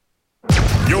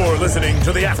You're listening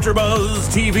to the AfterBuzz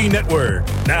TV network,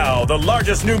 now the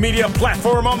largest new media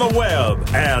platform on the web,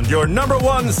 and your number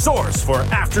one source for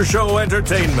after-show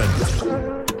entertainment.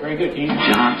 Very good, Keith.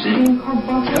 Johnson.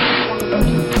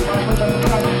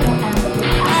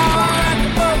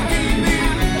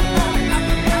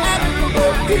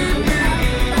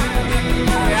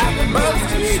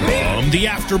 From the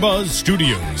AfterBuzz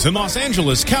Studios in Los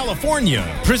Angeles,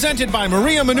 California, presented by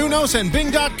Maria Menounos and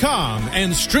Bing.com,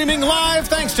 and streaming live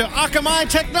thanks to Akamai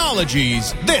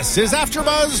Technologies, this is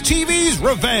AfterBuzz TV's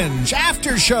Revenge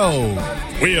After Show.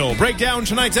 We'll break down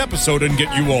tonight's episode and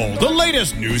get you all the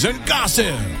latest news and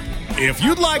gossip. If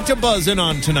you'd like to buzz in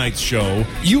on tonight's show,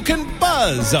 you can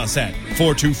buzz us at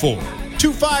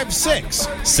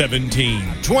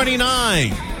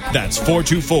 424-256-1729. That's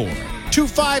 424-256-1729.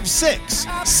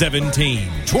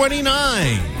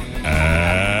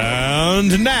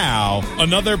 And now,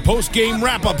 another post-game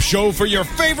wrap-up show for your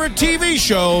favorite TV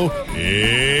show.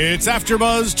 It's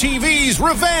AfterBuzz TV's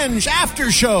Revenge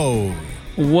After Show.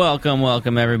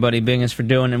 Welcome, everybody. Bing is for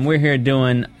doing, and we're here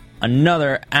doing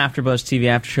another AfterBuzz TV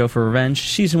After Show for Revenge,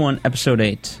 Season 1, Episode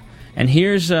 8. And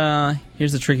here's the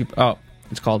tricky... Oh,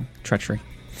 it's called Treachery.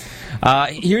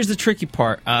 Here's the tricky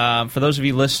part. For those of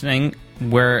you listening,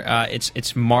 where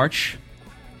it's March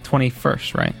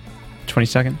 21st, right?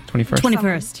 22nd?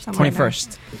 21st?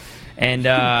 21st. And,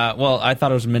 well, I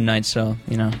thought it was midnight, so,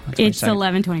 you know. It's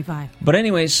 11:25. But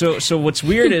anyway, so what's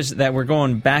weird is that we're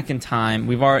going back in time.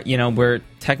 We've already, we're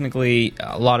technically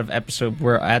a lot of episodes.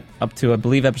 We're up to, I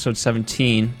believe, episode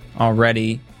 17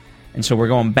 already. And so we're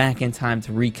going back in time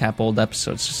to recap old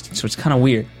episodes. So it's kind of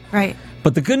weird. Right.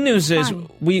 But the good news is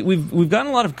we've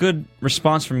gotten a lot of good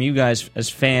response from you guys as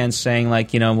fans saying,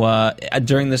 like,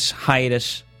 during this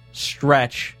hiatus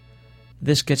stretch,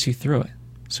 this gets you through it.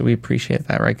 So we appreciate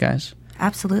that, right, guys?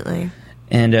 Absolutely.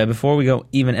 And before we go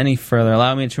even any further,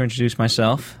 allow me to introduce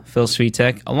myself, Phil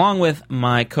Svitek, along with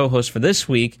my co-host for this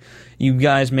week. You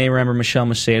guys may remember Michelle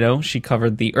Macedo. She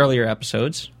covered the earlier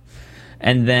episodes.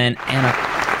 And then Anna...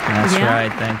 That's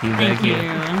right. Thank you. Thank you.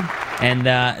 And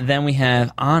then we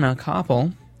have Anna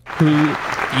Koppel, who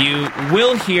you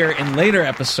will hear in later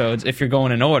episodes if you're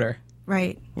going in order.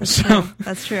 Right.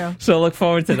 That's true. So look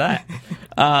forward to that.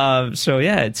 So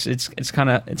yeah, it's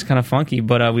kind of funky,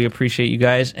 but we appreciate you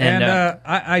guys. And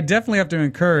I definitely have to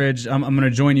encourage. I'm going to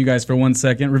join you guys for 1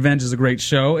 second. Revenge is a great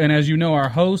show, and as you know, our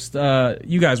host,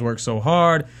 you guys work so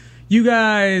hard. You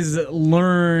guys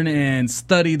learn and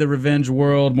study the Revenge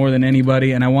world more than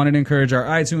anybody, and I wanted to encourage our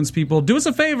iTunes people, do us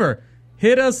a favor.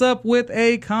 Hit us up with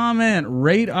a comment.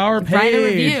 Rate our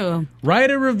page. Write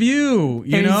a review.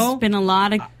 There's been a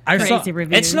lot of crazy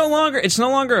reviews. It's no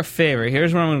longer a favor.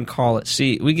 Here's what I'm going to call it.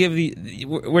 See,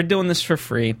 we're doing this for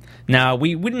free. Now,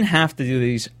 we wouldn't have to do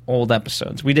these old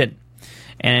episodes. We didn't.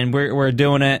 And we're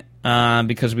doing it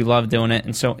because we love doing it.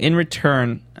 And so in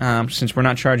return, since we're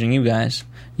not charging you guys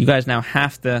now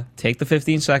have to take the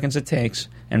 15 seconds it takes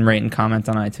and rate and comment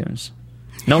on iTunes.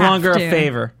 No longer a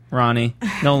favor, Ronnie.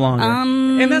 No longer.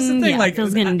 And that's the thing. Yeah,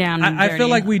 Phil's getting down and I feel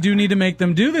like we do need to make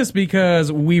them do this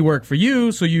because we work for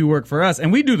you, so you work for us.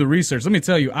 And we do the research. Let me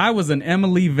tell you, I was an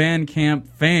Emily Van Camp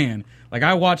fan. Like,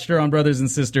 I watched her on Brothers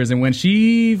and Sisters, and when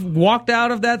she walked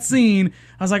out of that scene,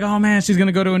 I was like, oh, man, she's going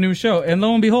to go to a new show. And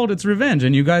lo and behold, it's Revenge,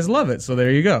 and you guys love it, so there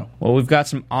you go. Well, we've got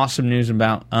some awesome news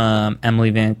about Emily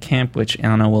Van Camp, which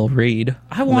Anna will read.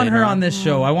 I want her on this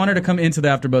show. I want her to come into the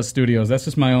AfterBuzz Studios. That's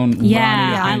just my own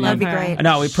I love her. Great.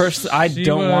 No, I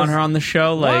don't want her on the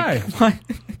show. Like, why?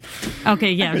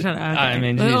 Okay, yeah, shut up. Okay. I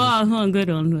mean, good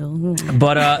one.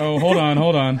 But oh, hold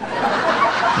on.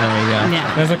 There you go.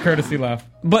 Yeah. That's a courtesy laugh.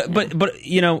 But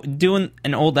doing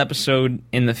an old episode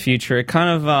in the future, it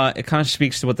kind of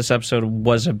speaks to what this episode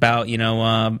was about.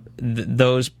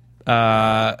 Those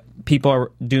people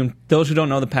are doomed. Those who don't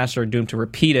know the past are doomed to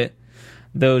repeat it.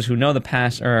 Those who know the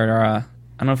past are I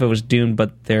don't know if it was doomed,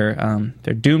 but they're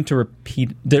doomed to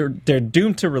repeat. They're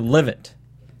doomed to relive it,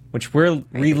 which we're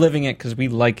reliving it because we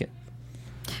like it.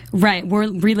 Right, we're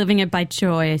reliving it by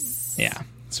choice. Yeah,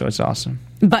 so it's awesome.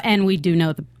 And we do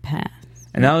know the past.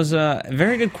 And that was a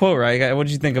very good quote, right? What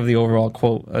did you think of the overall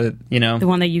quote? The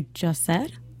one that you just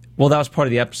said? Well, that was part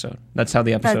of the episode. That's how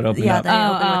the episode opened up. They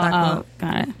opened with that quote.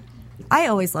 Got it. I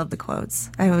always love the quotes.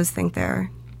 I always think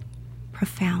they're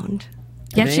profound.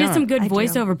 Yeah, she has some good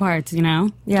voiceover parts, Yeah.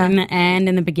 In the end,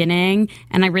 in the beginning.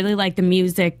 And I really like the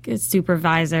music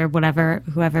supervisor,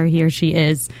 whoever he or she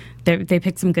is. They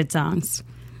pick some good songs.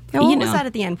 Yeah, what was that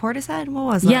at the end? Portishead? What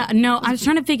was that? Yeah, no, I was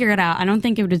trying to figure it out. I don't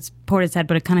think it was Portishead,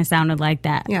 but it kind of sounded like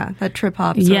that. Yeah, that trip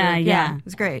hop. Yeah. It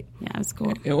was great. Yeah, it was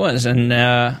cool. It was, and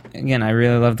again, I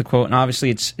really love the quote. And obviously,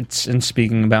 it's in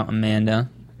speaking about Amanda,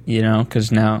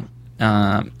 because now,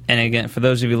 and again, for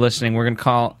those of you listening, we're going to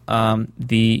call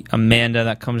the Amanda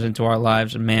that comes into our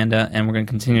lives Amanda, and we're going to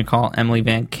continue to call Emily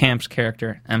Van Camp's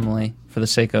character Emily for the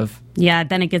sake of... Yeah,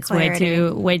 then it gets clarity.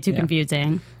 way too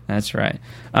confusing. That's right.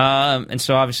 And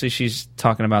so obviously she's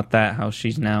talking about that, how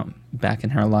she's now back in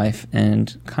her life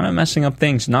and kind of messing up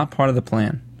things, not part of the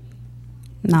plan.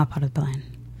 Not part of the plan.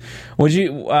 Would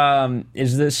you,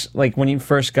 is this, like, when you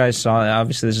first guys saw it,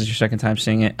 obviously this is your second time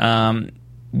seeing it,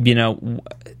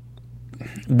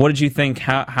 what did you think?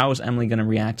 How is Emily going to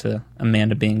react to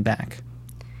Amanda being back?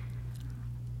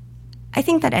 I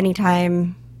think that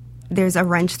anytime there's a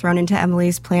wrench thrown into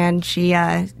Emily's plan, she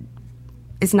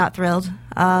is not thrilled.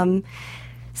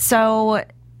 So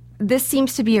this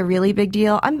seems to be a really big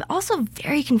deal. I'm also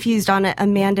very confused on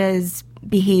Amanda's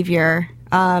behavior.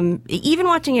 Even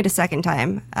watching it a second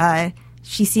time,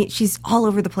 she's all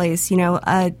over the place.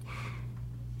 At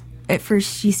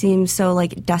first she seems so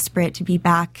like desperate to be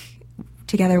back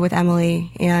together with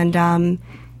Emily, and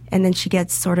then she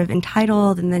gets sort of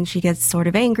entitled, and then she gets sort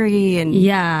of angry. And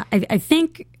yeah, I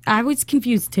think I was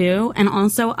confused too, and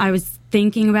also I was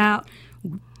thinking about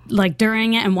like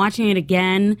during it and watching it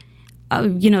again,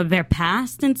 their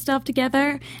past and stuff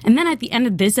together, and then at the end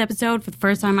of this episode, for the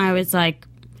first time, I was like,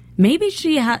 maybe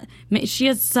she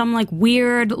has some like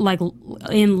weird like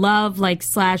in love like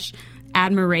 /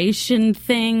 admiration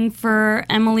thing for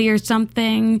Emily or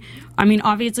something. I mean,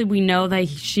 obviously we know that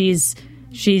she's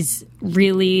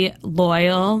really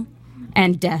loyal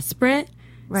and desperate.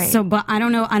 Right. So, but I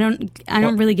don't know. I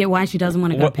don't really get why she doesn't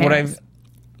want to go to Paris.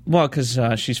 Because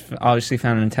she's obviously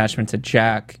found an attachment to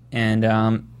Jack, and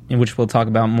in which we'll talk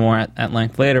about more at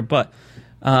length later. But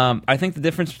I think the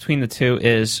difference between the two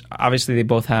is obviously they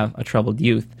both have a troubled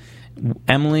youth.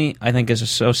 Emily, I think, is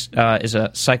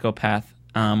a psychopath,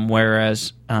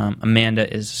 whereas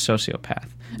Amanda is a sociopath.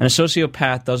 And a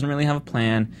sociopath doesn't really have a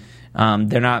plan.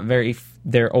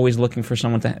 They're always looking for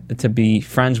someone to be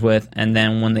friends with, and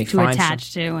then when they find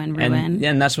attach to and ruin.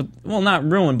 And that's what, well, not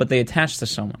ruin, but they attach to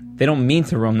someone. They don't mean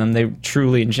to ruin them. They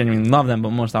truly and genuinely love them, but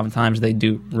most oftentimes they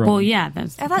do ruin. Well, yeah, I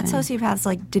thought sociopaths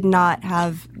like did not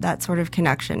have that sort of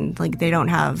connection. Like they don't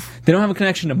have a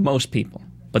connection to most people,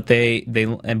 but they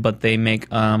make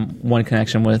one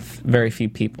connection with very few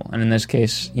people. And in this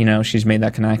case, she's made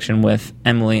that connection with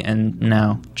Emily and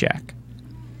now Jack.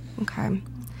 Okay.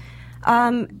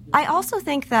 I also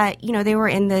think that, they were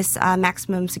in this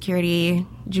maximum security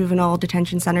juvenile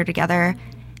detention center together.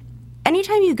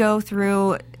 Anytime you go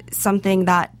through something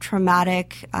that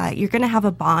traumatic, you're going to have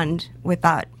a bond with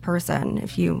that person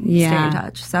if you stay in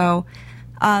touch. So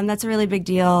that's a really big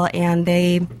deal, and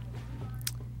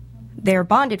they're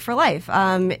bonded for life.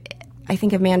 I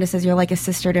think Amanda says, "You're like a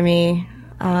sister to me."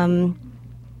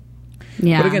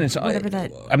 Yeah. But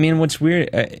again, what's weird,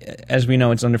 as we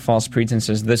know, it's under false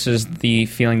pretenses. This is the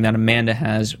feeling that Amanda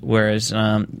has, whereas,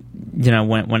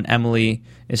 when Emily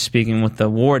is speaking with the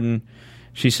warden,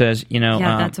 she says,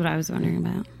 that's what I was wondering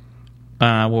about.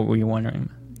 What were you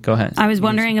wondering? Go ahead. I was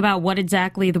wondering about what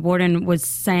exactly the warden was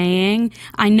saying.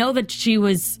 I know that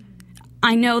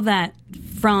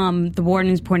from the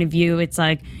warden's point of view, it's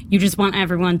like, you just want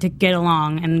everyone to get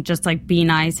along and just, like, be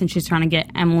nice, and she's trying to get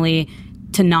Emily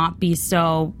to not be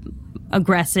so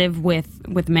aggressive with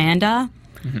Amanda.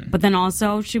 Mm-hmm. But then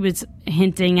also she was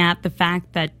hinting at the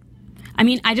fact that,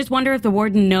 I just wonder if the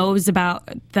warden knows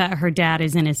about that her dad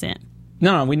is innocent.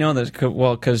 No, we know this.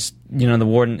 Well, because, the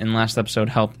warden in last episode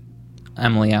helped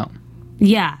Emily out.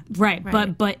 Yeah, right.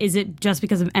 But is it just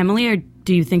because of Emily, or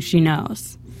do you think she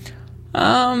knows?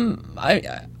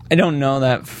 I don't know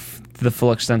that to the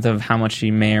full extent of how much she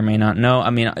may or may not know.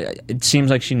 It seems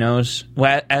like she knows.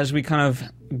 Well, as we kind of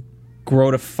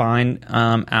grow to find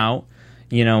out,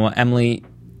 Emily,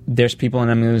 there's people in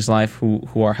Emily's life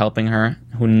who are helping her,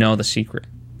 who know the secret.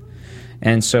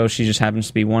 And so she just happens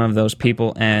to be one of those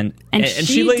people. And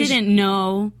she didn't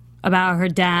know about her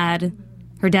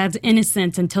dad's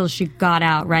innocence until she got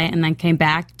out, right? And then came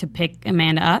back to pick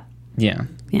Amanda up. Yeah.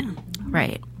 Yeah.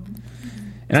 Right.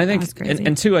 And I think,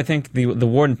 and two, I think the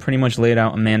warden pretty much laid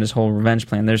out Amanda's whole revenge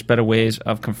plan. There's better ways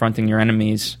of confronting your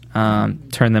enemies,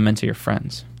 turn them into your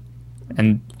friends,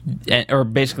 or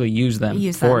basically use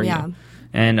them for you. Yeah.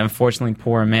 And unfortunately,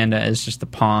 poor Amanda is just a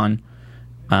pawn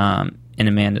in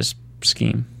Amanda's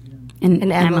scheme.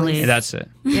 And Emily's. That's it.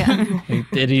 Yeah.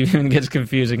 It even gets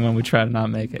confusing when we try to not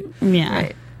make it. Yeah.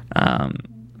 Right.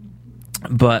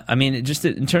 But just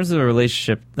in terms of the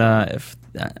relationship, if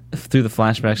through the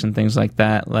flashbacks and things like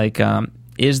that,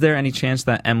 is there any chance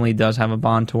that Emily does have a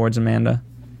bond towards Amanda?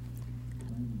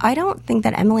 I don't think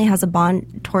that Emily has a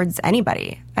bond towards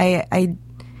anybody.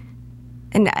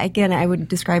 And again, I would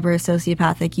describe her as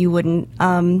sociopathic. You wouldn't.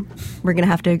 We're going to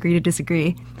have to agree to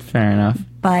disagree. Fair enough.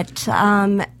 But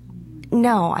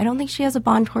no, I don't think she has a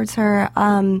bond towards her.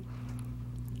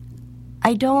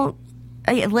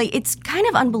 It's kind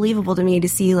of unbelievable to me to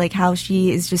see like how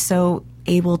she is just so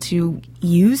able to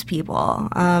use people.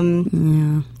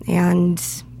 And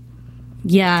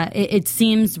yeah, it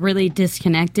seems really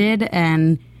disconnected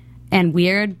and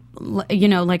weird. You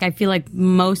know, like I feel like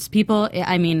most people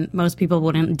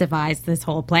wouldn't devise this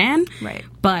whole plan. Right.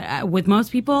 But with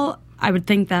most people, I would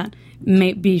think that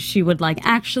maybe she would like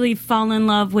actually fall in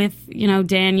love with, you know,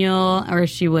 Daniel, or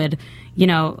she would, you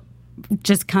know,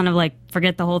 just kind of like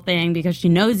forget the whole thing because she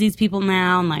knows these people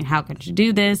now and like how can she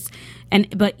do this?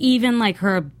 But even like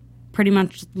her pretty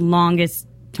much longest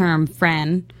term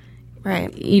friend,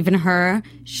 right, even her,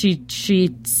 she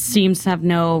seems to have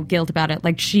no guilt about it.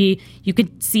 Like you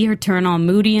could see her turn all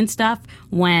moody and stuff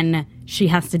when she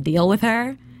has to deal with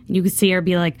her. You could see her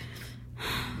be like,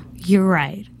 you're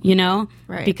right, you know?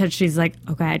 Right. Because she's like,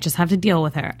 okay, I just have to deal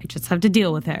with her.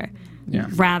 Yeah.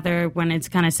 Rather when it's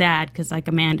kind of sad because like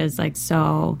Amanda's like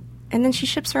so. And then she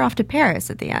ships her off to Paris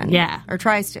at the end. Yeah. Or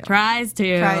tries to. Tries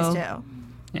to.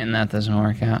 And that doesn't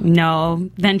work out. No.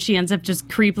 Then she ends up just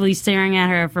creepily staring at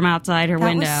her from outside her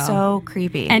window. That was so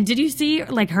creepy. And did you see,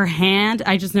 like, her hand?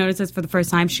 I just noticed this for the first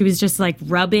time. She was just, like,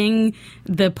 rubbing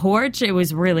the porch. It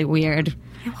was really weird.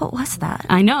 What was that?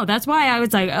 I know. That's why I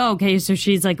was like, oh, okay, so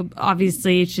she's, like,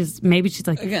 obviously, maybe she's,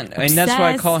 like, again, I mean, that's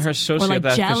why I call her sociopath. Or,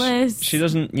 like, jealous. She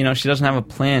doesn't have a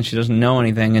plan. She doesn't know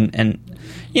anything. And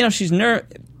you know, she's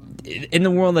in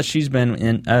the world that she's been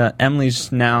in,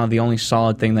 Emily's now the only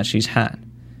solid thing that she's had.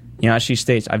 You know, as she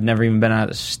states, I've never even been out of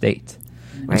the state.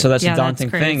 Right. And so that's a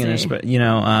daunting thing. And, you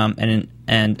know,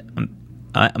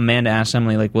 Amanda asks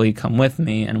Emily, like, will you come with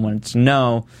me? And when it's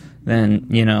no, then,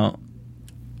 you know,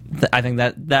 I think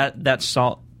that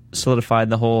solidified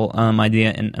the whole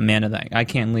idea in Amanda that I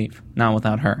can't leave, not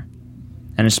without her.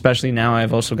 And especially now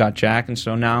I've also got Jack, and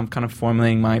so now I'm kind of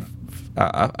formulating my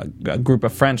a group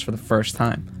of friends for the first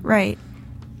time. Right.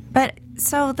 But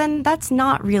so then that's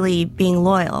not really being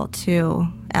loyal to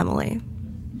Emily.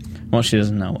 Well, she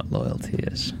doesn't know what loyalty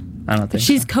is. I don't think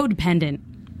she's codependent,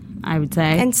 I would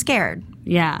say. And scared.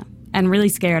 Yeah, and really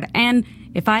scared. And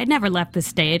if I had never left the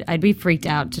state, I'd be freaked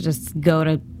out to just go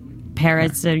to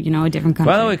Paris or, you know, a different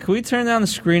country. By the way, can we turn down the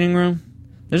screening room?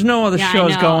 There's no other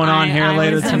shows going on here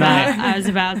later tonight. I was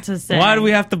about to say. Why do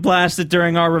we have to blast it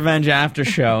during our Revenge After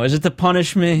show? Is it to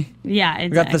punish me? Yeah, exactly.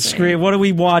 We got the screen. What are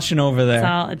we watching over there?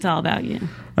 It's all about you.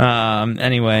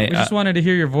 Anyway. We just wanted to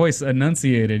hear your voice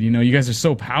enunciated. You know, you guys are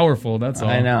so powerful. That's all.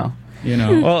 I know. You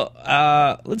know.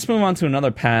 Well, let's move on to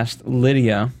another past,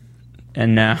 Lydia.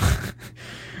 And now,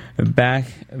 back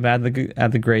at the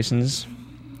Graysons.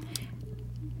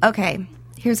 Okay,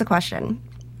 here's a question.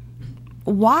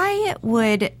 Why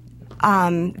would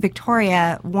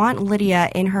Victoria want Lydia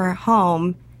in her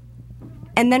home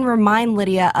and then remind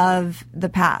Lydia of the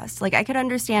past? Like, I could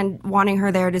understand wanting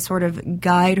her there to sort of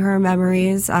guide her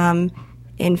memories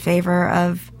in favor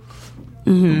of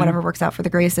whatever works out for the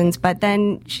Graysons. But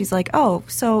then she's like, oh,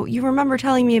 so you remember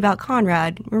telling me about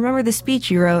Conrad. Remember the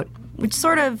speech you wrote? Which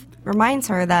sort of reminds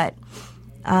her that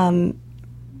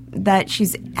that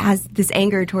she's has this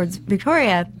anger towards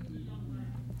Victoria.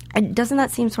 Doesn't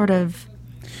that seem sort of...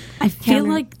 I feel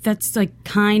like that's like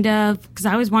kind of... Because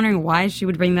I was wondering why she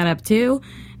would bring that up too.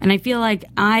 And I feel like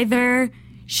either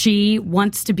she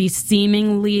wants to be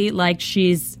seemingly like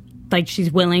she's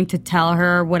willing to tell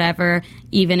her or whatever,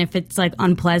 even if it's like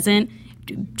unpleasant,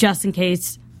 just in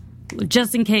case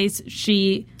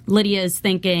Lydia is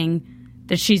thinking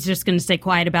that she's just going to stay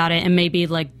quiet about it, and maybe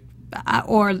like...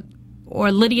 Or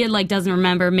Lydia like doesn't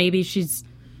remember. Maybe she's...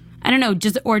 I don't know,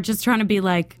 just trying to be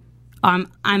like... I'm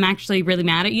actually really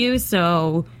mad at you,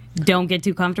 so don't get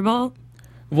too comfortable.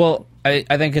 Well,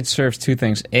 I think it serves two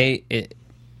things. A, it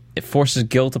forces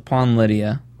guilt upon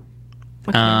Lydia,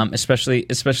 especially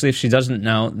if she doesn't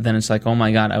know. Then it's like, oh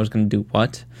my god, I was going to do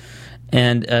what?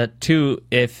 And two,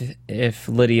 if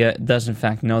Lydia does in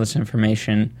fact know this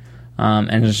information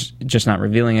and is just not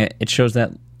revealing it, it shows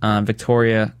that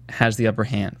Victoria has the upper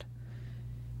hand.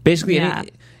 Basically, yeah.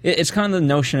 It's kind of the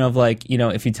notion of like, you know,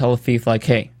 if you tell a thief like,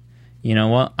 hey, you know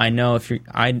what? I know if you're,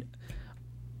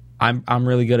 I'm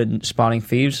really good at spotting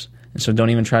thieves, and so don't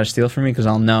even try to steal from me because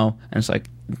I'll know. And it's like,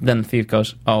 then the thief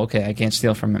goes, oh, okay, I can't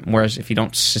steal from him. Whereas if you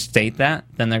don't state that,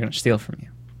 then they're going to steal from you.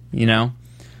 You know?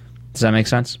 Does that make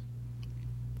sense?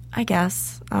 I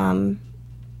guess. I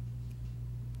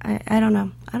don't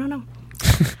know.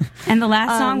 And the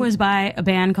last song was by a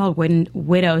band called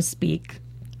Widow Speak,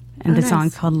 and the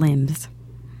song's called Limbs.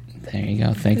 There you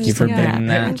go. Thank you for bringing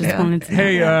that. Just wanted to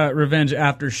Hey, Revenge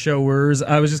After Showers.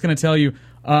 I was just going to tell you,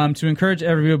 to encourage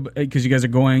everybody, because you guys are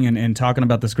going and talking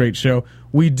about this great show,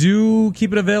 we do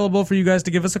keep it available for you guys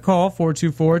to give us a call,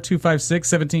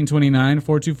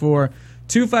 424-256-1729,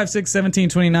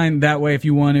 424-256-1729. That way, if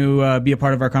you want to be a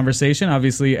part of our conversation,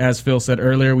 obviously, as Phil said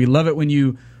earlier, we love it when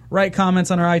you write comments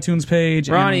on our iTunes page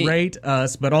and rate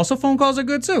us, but also phone calls are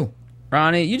good, too.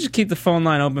 Ronnie, you just keep the phone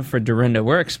line open for Dorinda.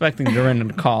 We're expecting Dorinda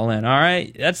to call in, all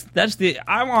right?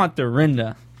 I want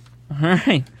Dorinda. All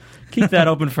right? Keep that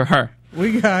open for her.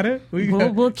 We got it.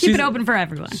 We'll keep it open for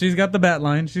everyone. She's got the bat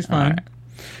line. She's fine.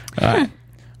 All right.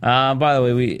 By the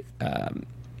way, we...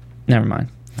 never mind.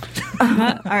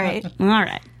 All right.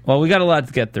 Well, we got a lot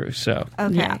to get through, so...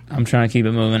 Okay. Yeah. I'm trying to keep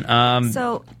it moving.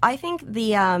 So I think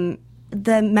the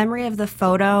memory of the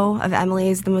photo of Emily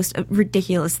is the most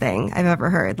ridiculous thing I've ever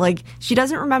heard. Like, she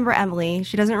doesn't remember Emily.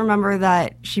 She doesn't remember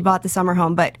that she bought the summer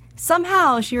home, but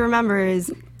somehow she remembers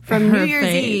from Her New Year's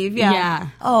face. Eve. Yeah.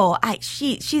 Oh,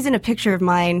 she's in a picture of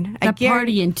mine. That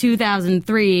party in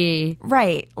 2003.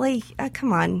 Right. Like,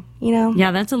 come on, you know?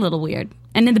 Yeah, that's a little weird.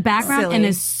 And in the background, Silly. in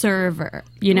a server,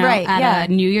 you know, Right, at yeah. a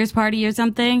New Year's party or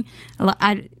something.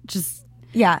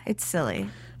 Yeah, it's silly.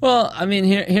 Well, I mean,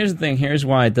 here's the thing. Here's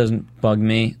why it doesn't bug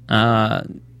me,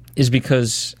 is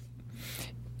because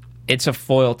it's a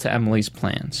foil to Emily's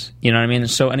plans. You know what I mean?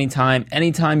 So anytime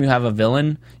you have a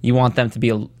villain, you want them to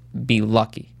be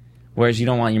lucky, whereas you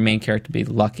don't want your main character to be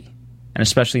lucky, and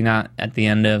especially not at the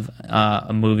end of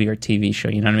a movie or TV show.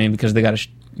 You know what I mean? Because they got to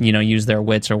use their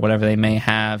wits or whatever they may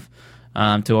have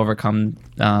to overcome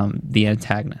the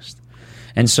antagonist.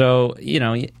 And so,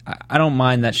 I don't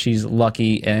mind that she's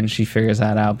lucky and she figures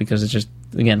that out, because it just,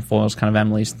 again, foils kind of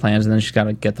Emily's plans, and then she's got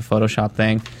to get the Photoshop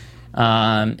thing.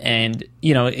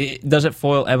 Does it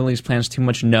foil Emily's plans too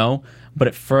much? No, but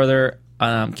it further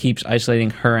keeps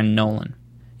isolating her and Nolan,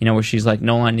 where she's like,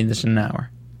 Nolan, I need this in an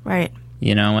hour. Right.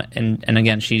 And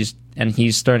again, he's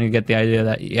starting to get the idea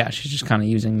that, she's just kind of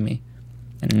using me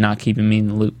and not keeping me in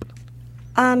the loop.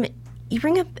 You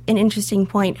bring up an interesting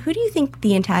point. Who do you think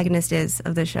the antagonist is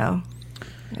of the show?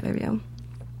 Either of you.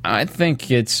 I think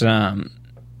it's Conrad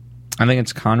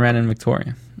and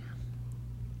Victoria.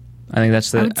 I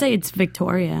would say it's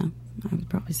Victoria. I would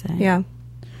probably say. Yeah.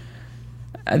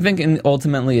 I think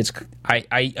ultimately it's.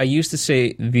 I used to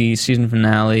say the season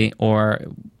finale or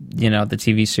the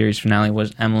TV series finale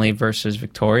was Emily versus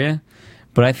Victoria,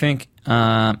 but I think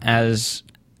as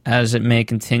it may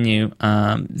continue,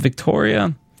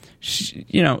 Victoria.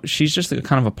 She's just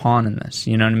kind of a pawn in this.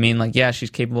 You know what I mean? Like,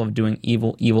 she's capable of doing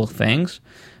evil things,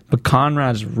 but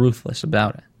Conrad's ruthless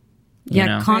about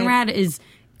it. Conrad is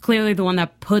clearly the one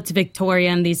that puts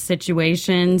Victoria in these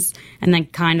situations, and then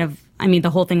the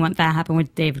whole thing that happened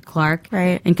with David Clark,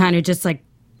 right? And kind of just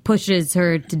pushes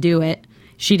her to do it.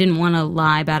 She didn't want to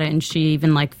lie about it, and she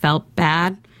even felt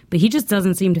bad, but he just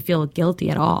doesn't seem to feel guilty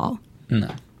at all.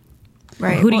 No.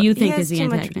 Right. Who do you think is the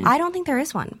antagonist? I don't think there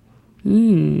is one.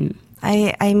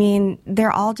 I mean,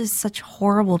 they're all just such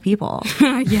horrible people.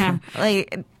 Yeah.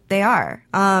 They are.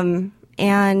 And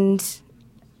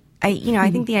I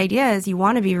think the idea is you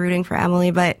want to be rooting for Emily,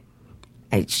 but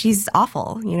she's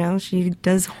awful. She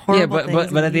does horrible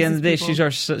things. But at the end of the day,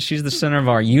 she's the center of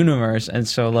our universe, and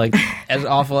so as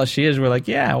awful as she is, we're like,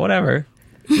 yeah, whatever.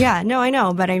 Yeah, no, I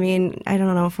know, but I mean, I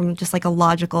don't know, from just a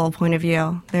logical point of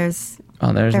view, there's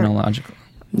no logical.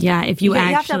 Yeah, if you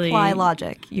have to apply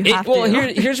logic. You have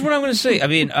to. Here's what I'm going to say. I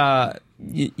mean,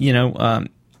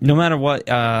 no matter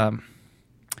what,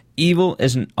 evil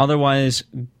is an otherwise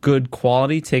good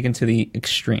quality taken to the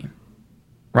extreme,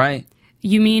 right?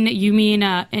 You mean?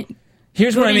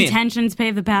 Here's what I mean. Intentions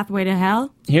pave the pathway to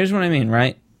hell. Here's what I mean,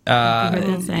 right?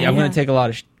 I'm going to take a lot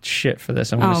of shit for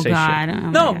this. I'm going to say God. shit. Oh,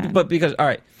 no, God. but because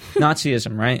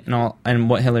Nazism, right, and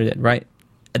what Hitler did, right?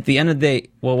 At the end of the day,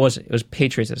 what was it? It was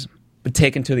patriotism, but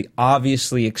taken to the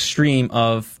obviously extreme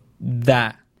of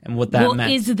that and what that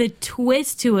meant. Is the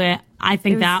twist to it? I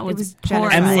think that was poor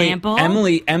example.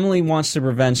 Emily wants to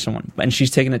revenge someone, and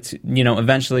she's taking it to,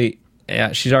 eventually,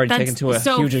 she's already taken to a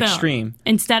huge extreme.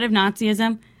 Instead of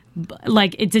Nazism,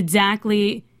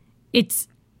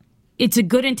 it's a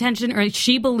good intention, or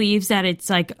she believes that it's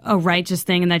a righteous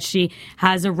thing and that she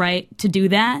has a right to do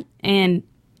that, and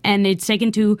it's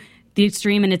taken to the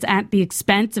extreme, and it's at the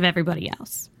expense of everybody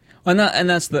else. And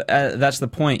that's the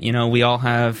point. We all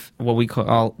have what we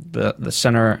call the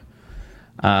center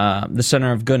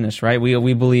of goodness, right?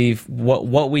 We believe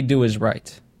what we do is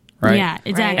right? Yeah,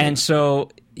 exactly. And so,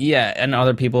 and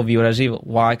other people view it as evil.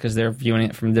 Why? Because they're viewing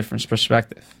it from a different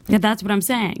perspective. Yeah, that's what I'm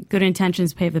saying. Good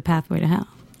intentions pave the pathway to hell.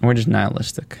 We're just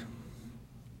nihilistic.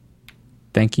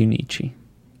 Thank you, Nietzsche.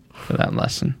 for that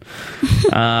lesson.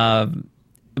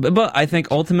 But I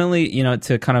think ultimately,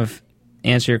 to kind of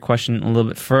answer your question a little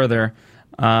bit further,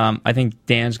 I think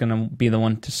Dan's going to be the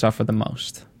one to suffer the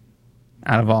most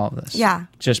out of all of this. Yeah.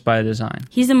 Just by design.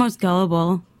 He's the most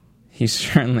gullible. He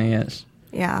certainly is.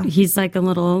 Yeah. He's like a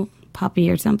little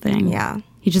puppy or something. Yeah.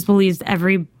 He just believes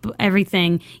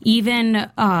everything. Even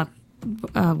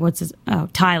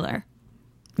Tyler.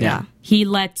 Yeah. He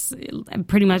lets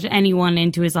pretty much anyone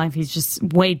into his life. He's just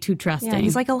way too trusting. Yeah,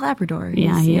 he's like a Labrador.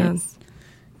 Yeah, he is.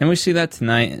 And we see that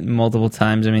tonight multiple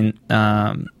times. I mean,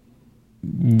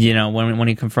 when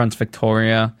he confronts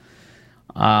Victoria,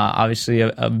 obviously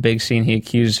a big scene, he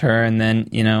accuses her, and then,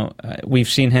 we've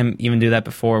seen him even do that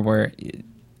before where,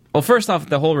 well, first off,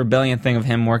 the whole rebellion thing of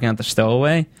him working at the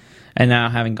stowaway, and now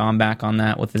having gone back on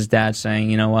that with his dad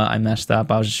saying, you know what, I messed up,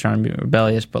 I was just trying to be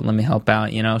rebellious, but let me help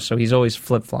out, so he's always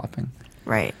flip-flopping.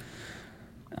 Right.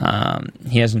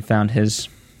 He hasn't found his...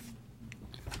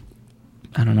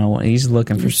 I don't know what he's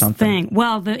looking for something.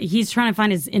 Well, he's trying to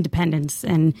find his independence,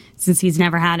 and since he's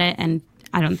never had it, and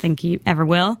I don't think he ever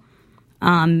will,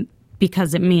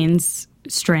 because it means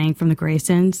straying from the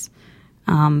Graysons,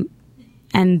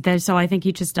 so I think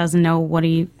he just doesn't know what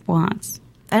he wants.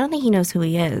 I don't think he knows who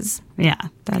he is. Yeah,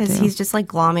 because he's just like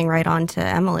glomming right onto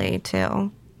Emily too.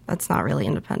 That's not really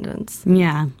independence.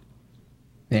 Yeah.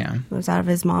 Yeah. Moves out of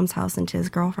his mom's house into his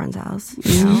girlfriend's house.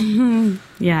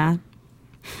 Yeah.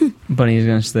 But he's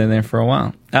going to stay there for a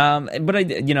while. But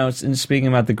in speaking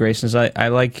about the Graysons, I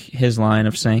like his line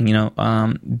of saying,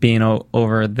 being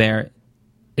over there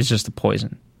is just a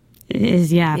poison. It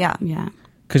is, yeah.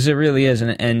 Because it really is,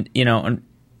 and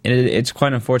it's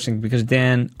quite unfortunate because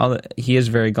Dan, he is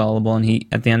very gullible, and he,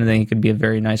 at the end of the day, he could be a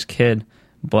very nice kid,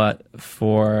 but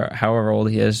for however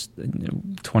old he is,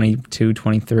 22,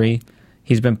 23,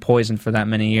 he's been poisoned for that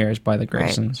many years by the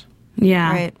Graysons. Right.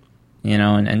 Yeah. Right.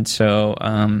 And so,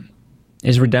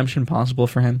 is redemption possible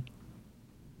for him?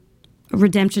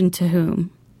 Redemption to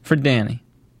whom? For Danny.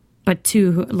 But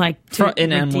to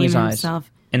in Emily's himself.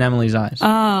 eyes. In Emily's eyes.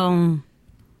 Oh.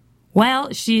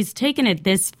 Well, she's taken it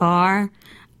this far.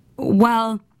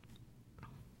 Well,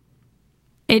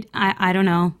 I don't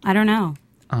know. I don't know.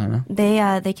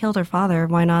 They killed her father.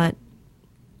 Why not?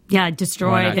 Yeah,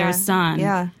 destroy their son.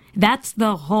 Yeah. That's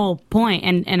the whole point.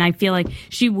 And I feel like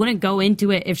she wouldn't go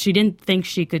into it if she didn't think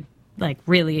she could,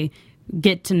 really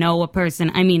get to know a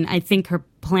person. I mean, I think her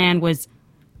plan was,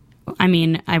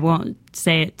 I won't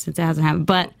say it since it hasn't happened,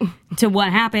 but to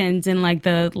what happens in,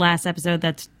 the last episode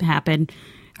that's happened,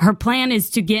 her plan is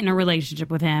to get in a relationship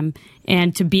with him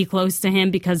and to be close to him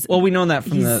because... Well, we know that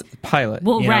from the pilot.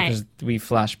 Well, right. Because we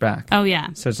flash back. Oh, yeah.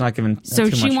 So it's not given So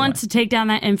too she much wants away. to take down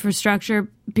that infrastructure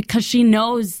because she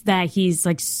knows that he's,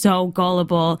 so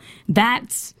gullible.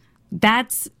 That's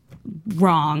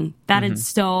wrong. That is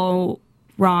so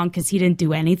wrong because he didn't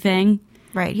do anything.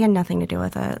 Right. He had nothing to do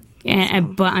with it.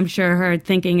 But I'm sure her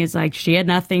thinking is, she had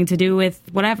nothing to do with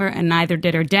whatever, and neither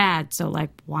did her dad. So,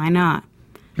 why not?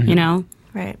 Mm-hmm.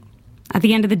 Right. At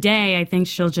the end of the day, I think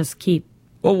she'll just keep.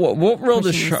 Well, what role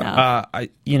does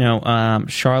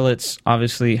Charlotte's,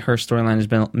 obviously her storyline has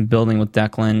been building with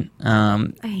Declan.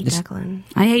 I hate Declan.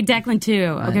 I hate Declan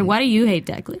too. Okay, why do you hate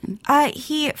Declan?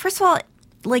 He, first of all,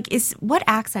 what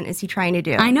accent is he trying to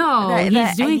do? I know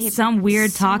he's doing some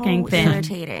weird talking thing.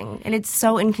 Irritating, and it's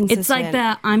so inconsistent. It's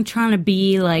like I'm trying to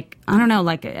be I don't know,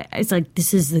 it's like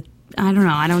this is the. I don't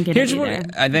know. I don't get it either.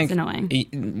 What I think. It's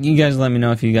annoying. You guys let me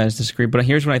know if you guys disagree, but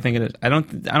here's what I think it is. I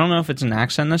don't know if it's an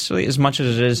accent necessarily as much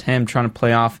as it is him trying to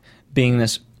play off being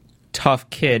this tough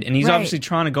kid, and he's obviously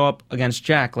trying to go up against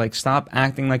Jack. Stop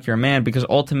acting like you're a man, because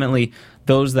ultimately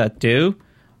those that do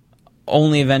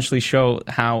only eventually show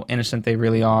how innocent they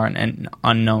really are and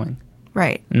unknowing.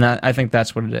 Right. And I think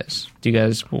that's what it is. Do you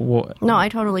guys... No, I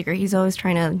totally agree. He's always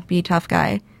trying to be a tough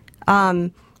guy.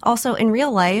 Also, in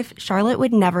real life, Charlotte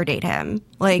would never date him.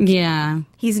 Yeah.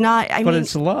 He's not... But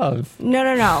it's love.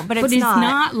 No. But it's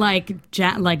not like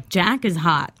Jack. Jack is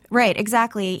hot. Right,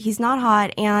 exactly. He's not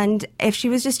hot. And if she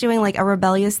was just doing, a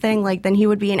rebellious thing, then he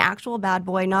would be an actual bad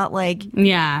boy, not,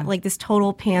 this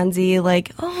total pansy, let's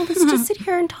just sit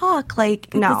here and talk. No.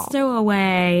 Let's stow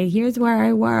away. Here's where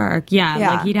I work.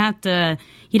 Yeah. He'd have to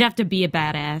be a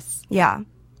badass. Yeah.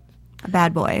 A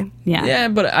bad boy. Yeah. Yeah,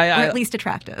 but or at least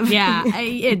attractive. Yeah,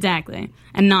 exactly.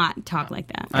 And not talk like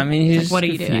that. I mean, he's what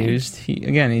confused. Are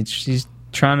you doing? He's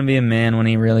trying to be a man when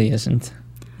he really isn't.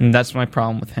 And that's my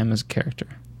problem with him as a character.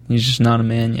 He's just not a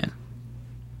man yet.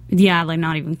 Yeah,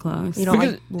 not even close. You don't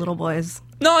like little boys.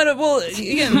 No, I don't. Well,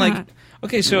 again,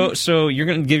 okay, so you're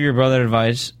going to give your brother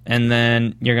advice, and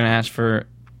then you're going to ask for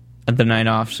the night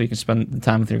off so you can spend the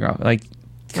time with your girlfriend.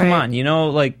 come on, you know,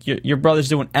 like your brother's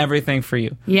doing everything for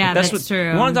you. Yeah, like, that's what,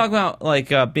 true. You want to talk about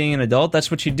like being an adult? That's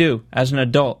what you do as an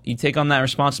adult. You take on that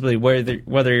responsibility,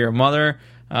 whether you're a mother,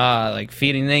 like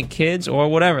feeding 8 kids or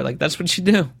whatever. Like that's what you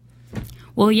do.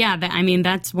 Well, yeah, I mean,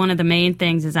 that's one of the main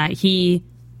things is that he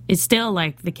is still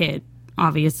like the kid,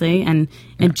 obviously, and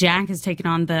Jack has taken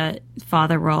on the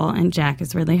father role, and Jack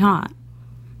is really hot.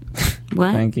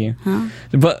 What? Thank you. Huh?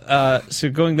 But so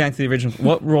going back to the original,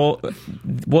 what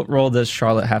role does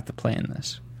Charlotte have to play in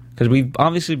this? Because we've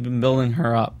obviously been building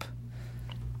her up.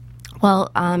 Well,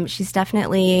 she's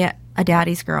definitely a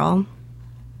daddy's girl.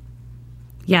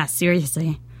 Yeah,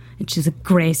 seriously. And she's a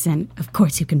Grayson. Of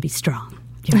course you can be strong.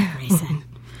 You're a Grayson.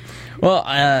 Well,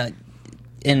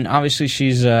 and obviously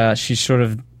she's sort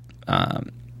of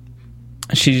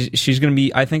she's going to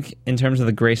be, I think, in terms of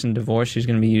the Grayson divorce, she's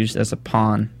going to be used as a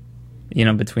pawn, you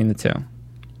know, between the two.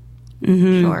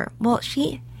 Mm-hmm. Sure. Well,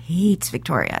 she hates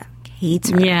Victoria. Hates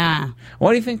her. Yeah.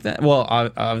 Why do you think that? Well,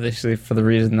 obviously for the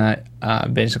reason that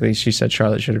basically she said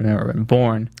Charlotte should have never been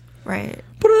born. Right.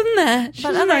 But other than that, she's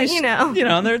other, nice. you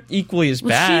know, they're equally as Well,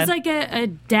 bad. she's like a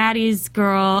daddy's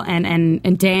girl,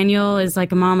 and Daniel is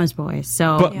like a mama's boy.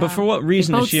 So, But for what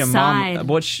reason is she a mom?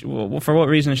 For what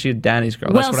reason is she a daddy's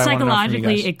girl? well, That's what I want to know from you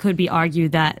psychologically, guys. it could be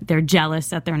argued that they're jealous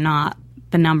that they're not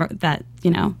the number that,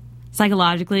 you know,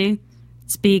 psychologically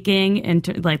speaking,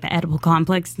 into like the edible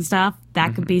complex and stuff.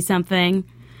 That could be something.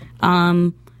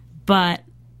 But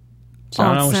So I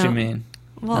don't know what also- you mean.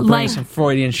 Well, I'm bringing like- some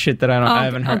Freudian shit that I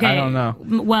haven't heard. Okay. I don't know.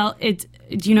 Well, do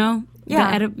you know?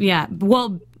 Yeah. Yeah.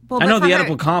 Well, Well, I but know for the her-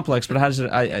 edible complex, but how does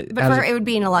it? But for her, it would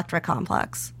be an Electra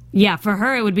complex. yeah. For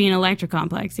her, it would be an electric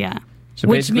complex. Yeah. So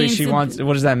Which basically, means she that- wants.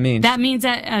 What does that mean? That means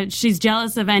that she's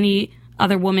jealous of any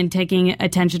other woman taking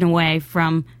attention away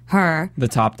from her. The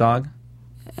top dog,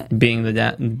 being the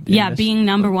dad. Yeah, being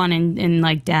number one in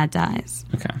like dad dies.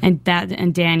 Okay.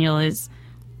 And Daniel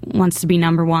wants to be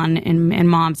number one in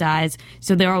mom's eyes.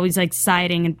 So they're always like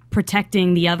siding and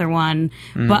protecting the other one.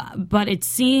 But it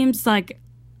seems like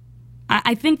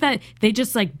I think that they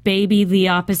just like baby the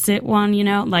opposite one, you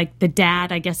know, like the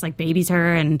dad, I guess, like babies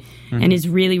her and is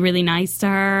really, really nice to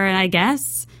her, I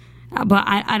guess. But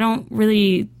I don't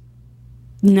really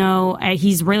know.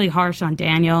 He's really harsh on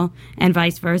Daniel and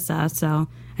vice versa. So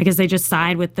I guess they just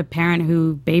side with the parent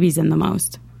who babies him the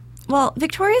most. Well,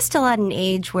 Victoria's still at an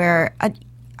age where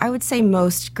I would say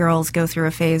most girls go through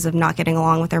a phase of not getting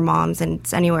along with their moms, and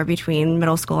it's anywhere between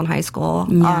middle school and high school.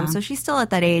 Yeah. So she's still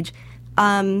at that age.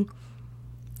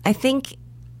 I think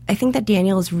that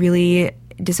Daniel is really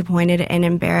disappointed and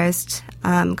embarrassed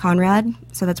Conrad,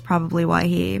 so that's probably why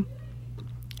he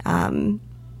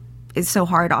is so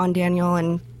hard on Daniel,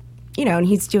 and you know, and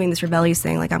he's doing this rebellious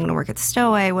thing, like I'm going to work at the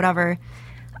stowaway, whatever.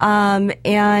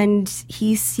 And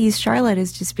he sees Charlotte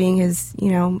as just being his, you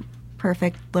know,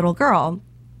 perfect little girl.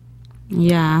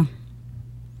 Yeah.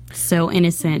 So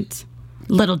innocent.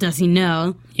 Little does he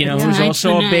know. You know that who's tonight's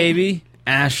also the a night. baby?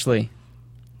 Ashley.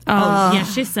 Oh, yeah,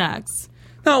 she sucks.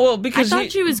 No, well, I because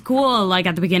thought she was cool, like,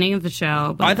 at the beginning of the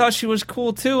show. But I thought she was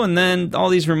cool too, and then all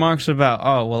these remarks about,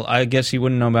 oh, well, I guess you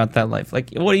wouldn't know about that life. Like,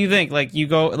 what do you think? Like, you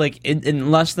go, like,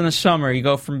 in less than a summer, you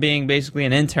go from being basically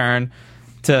an intern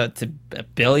to a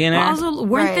billionaire. also,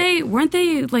 weren't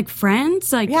they like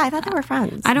friends? Like, Yeah, I thought they were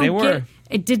friends. I don't They get were.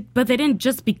 it. But they didn't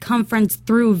just become friends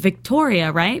through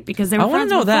Victoria, right? Because they were I want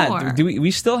friends to know before. that. Do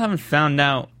we still haven't found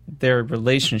out their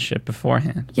relationship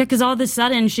beforehand. Yeah, because all of a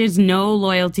sudden she has no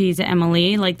loyalty to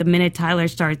Emily. Like the minute Tyler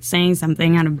starts saying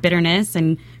something out of bitterness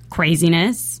and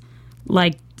craziness,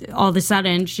 like all of a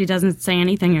sudden she doesn't say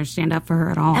anything or stand up for her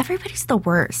at all. Everybody's the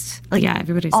worst. Like, Yeah,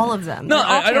 everybody's all of them. No, They're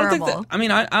all I don't think terrible. that. I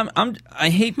mean, I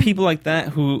hate people like that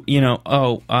who, you know,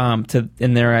 to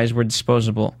in their eyes we're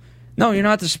disposable. No, you're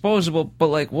not disposable. But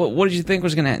like, what did you think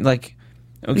was gonna like?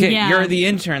 Okay, Yeah. you're the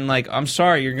intern. Like, I'm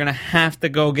sorry, you're gonna have to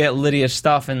go get Lydia's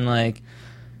stuff and like,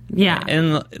 Yeah.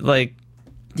 and like,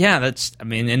 yeah, that's. I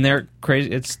mean, and they're crazy.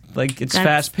 It's like it's That's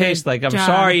fast paced. their Like, I'm job.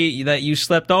 sorry that you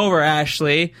slept over,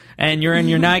 Ashley, and you're in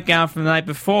your nightgown from the night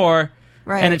before,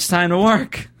 Right. and it's time to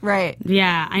work. Right,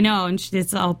 Yeah, I know, and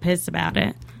she's all pissed about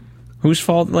it. Whose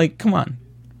fault? Like, come on.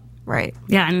 right.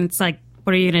 Yeah, and it's like,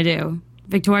 what are you gonna do?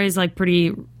 Victoria's like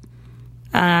pretty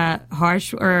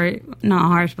harsh, or not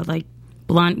harsh, but like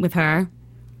blunt with her.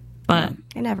 But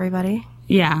And everybody.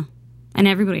 yeah, and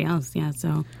everybody else. Yeah,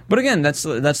 so But again, that's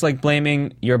like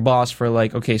blaming your boss for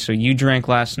like, okay, so you drank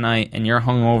last night and you're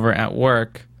hungover at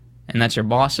work, and that's your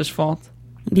boss's fault.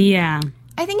 yeah,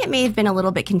 I think it may have been a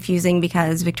little bit confusing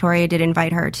because Victoria did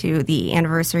invite her to the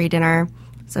anniversary dinner,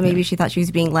 so maybe she thought she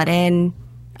was being let in,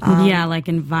 yeah, like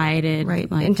invited, right,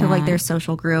 like into like that. their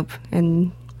social group,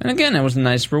 and And again, it was a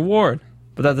nice reward.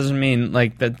 but that doesn't mean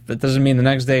that doesn't mean the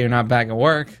next day you're not back at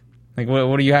work. Like,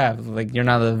 what do you have? Like, you're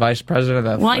not the vice president of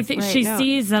that. Well, I think she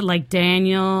sees that, like,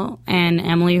 Daniel and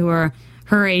Emily, who are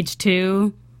her age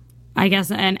too, I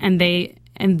guess, and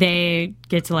they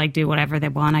get to, like, do whatever they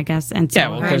want, I guess. And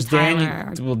so because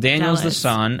Daniel's jealous. the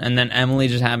son, and then Emily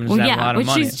just happens to have a lot of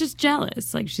money. She's just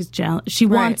jealous. Like, she's jealous. She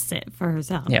wants it for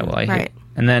herself. Yeah, well, I hear.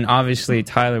 And then, obviously,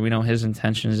 Tyler, we know his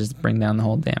intentions is to bring down the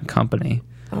whole damn company.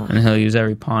 And he'll use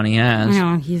every pawn he has. I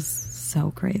know, he's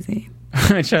so crazy.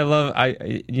 Which I love.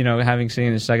 Having seen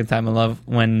it the second time, I love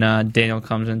when Daniel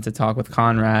comes in to talk with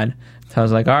Conrad. So I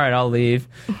was like, all right, I'll leave.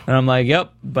 And I'm like,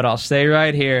 yep, but I'll stay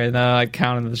right here. And then I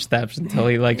counted the steps until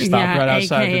he stopped right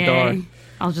outside the door.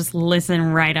 I'll just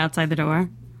listen right outside the door.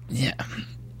 Yeah.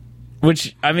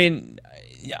 Which, I mean,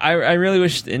 I really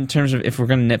wish, in terms of if we're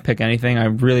going to nitpick anything, I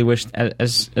really wished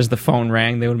as the phone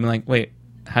rang, they would have been like, wait,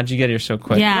 how'd you get here so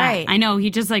quick? Yeah, right. I know. He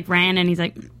just ran and he's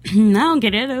like, I don't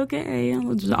get it. Okay,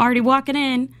 I'm just already walking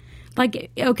in.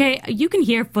 Like, okay, you can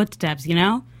hear footsteps,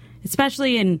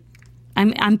 especially in.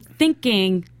 I'm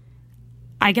thinking,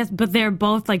 I guess, but they're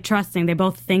both trusting. They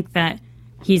both think that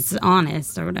he's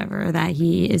honest or whatever, that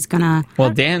he is gonna. Well,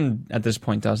 Dan at this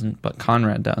point doesn't, but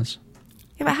Conrad does.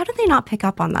 Yeah, but how did they not pick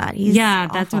up on that?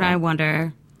 That's what I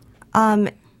wonder.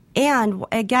 And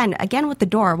again with the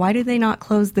door, why do they not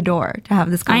close the door to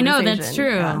have this conversation? I know, that's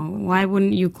true. Yeah. Why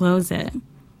wouldn't you close it?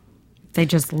 They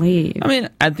just leave. I mean,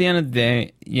 at the end of the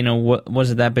day, what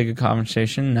was it that big a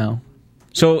conversation? No.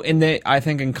 So I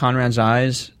think in Conrad's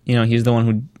eyes, he's the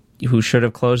one who should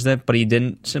have closed it, but he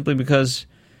didn't, simply because,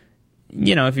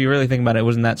 if you really think about it, it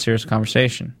wasn't that serious a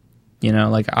conversation.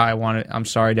 I'm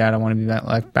sorry, Dad, I want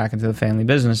to be back into the family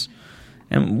business.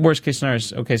 And worst case scenario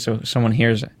is, okay, so someone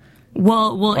hears it.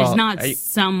 Well, it's not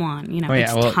someone,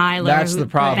 it's Tyler. That's the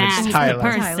problem. That's it's Tyler. The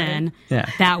person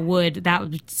that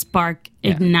would spark,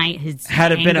 ignite his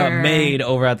Had it anger. been a maid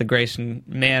over at the Grayson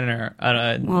Manor,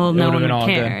 no one would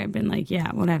care. It'd been like,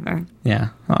 yeah, whatever. Yeah,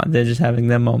 they're just having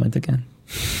their moment again.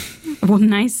 Well,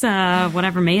 nice,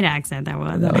 whatever maid accent that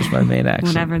was. That was my maid accent.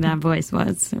 Whatever that voice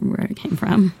was, where it came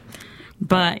from.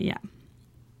 But, yeah.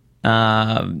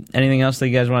 Anything else that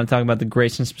you guys want to talk about the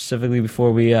Graysons specifically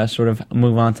before we sort of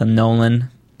move on to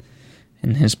Nolan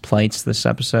and his plights this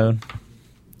episode?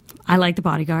 I like the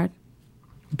bodyguard.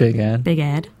 Big Ed. Big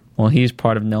Ed. Well, he's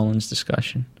part of Nolan's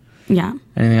discussion. Yeah.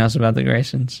 Anything else about the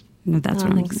Graysons? No, that's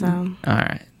what I think so. All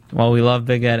right. Well, we love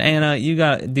Big Ed. Anna,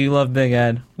 do you love Big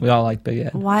Ed? We all like Big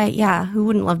Ed. Why? Yeah, who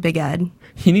wouldn't love Big Ed?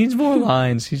 He needs more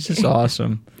lines. He's just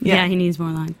awesome. Yeah, he needs more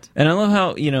lines. And I love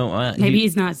how, maybe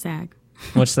he's not SAG.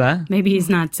 What's that? Maybe he's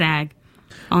not SAG.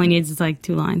 All he needs is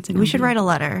 2 lines. We should write a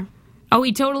letter. Oh,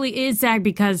 he totally is SAG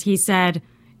because he said,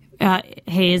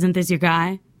 hey, isn't this your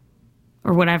guy?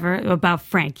 Or whatever, about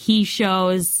Frank. He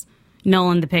shows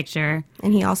Nolan the picture.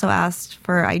 And he also asked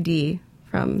for ID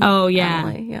from Emily.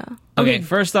 Yeah. Okay,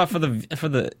 first off, for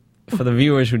the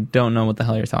viewers who don't know what the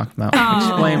hell you're talking about,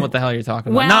 explain what the hell you're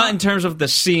talking about. Not in terms of the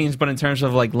scenes, but in terms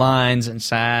of lines and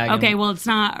SAG. Okay, well, it's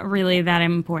not really that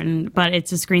important, but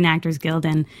it's a Screen Actors Guild,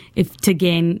 and if to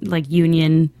gain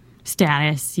union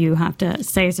status, you have to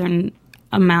say a certain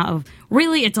amount of.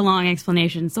 Really, it's a long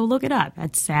explanation, so look it up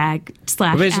at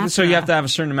SAG/AFTRA. So you have to have a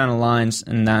certain amount of lines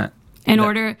in that. In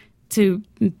order to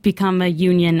become a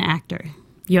union actor,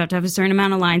 you have to have a certain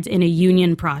amount of lines in a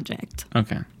union project.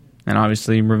 Okay. And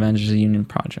obviously, Revenge is a union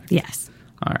project. Yes.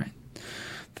 All right.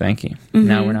 Thank you. Mm-hmm.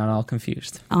 Now we're not all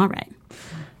confused. All right.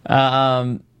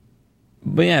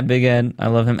 But yeah, Big Ed, I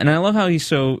love him. And I love how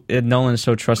Nolan is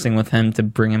so trusting with him to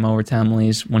bring him over to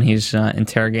Emily's when he's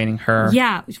interrogating her.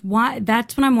 Yeah. Why?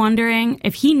 That's what I'm wondering.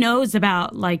 If he knows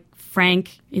about,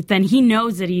 Frank, then he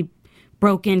knows that he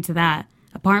broke into that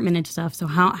apartment and stuff. So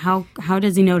how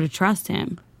does he know to trust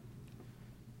him?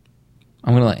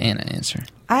 I'm going to let Anna answer.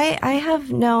 I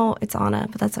have it's Anna,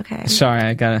 but that's okay. Sorry,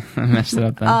 I messed it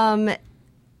up then.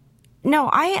 No,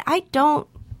 I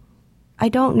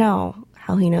don't know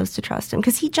how he knows to trust him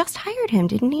because he just hired him,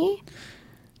 didn't he?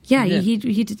 Yeah, he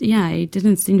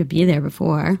didn't seem to be there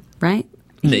before, right?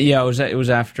 Yeah, it was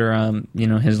after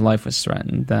his life was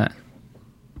threatened that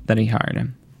he hired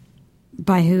him.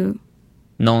 By who?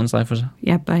 Nolan's life was.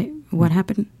 Yeah, by what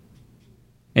happened?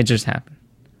 It just happened.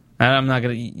 I'm not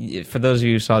going to... For those of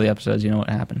you who saw the episodes, you know what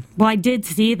happened. Well, I did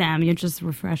see them. You just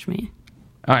refresh me.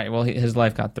 All right, well, his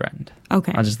life got threatened.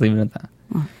 Okay. I'll just leave it at that.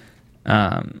 Oh.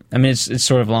 I mean, it's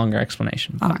sort of a longer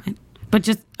explanation. All right. But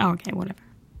just... okay, whatever.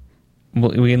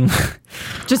 We can...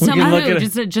 Just tell me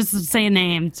who. Just say a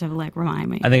name to, remind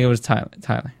me. I think it was Tyler.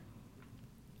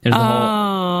 It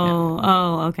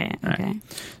was okay. Okay. Right.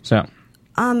 So...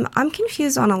 I'm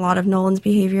confused on a lot of Nolan's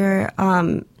behavior.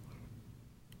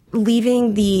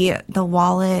 leaving the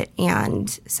wallet and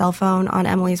cell phone on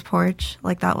Emily's porch,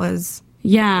 like that was...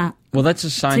 Yeah. Well, that's a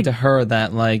sign to her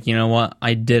that, like, you know what,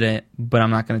 I did it, but I'm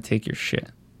not going to take your shit.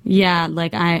 Yeah,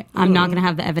 like I'm not going to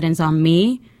have the evidence on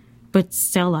me, but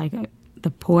still, like, the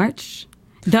porch.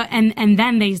 And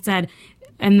then they said,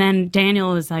 and then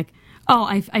Daniel was like, oh,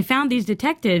 I found these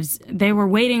detectives. They were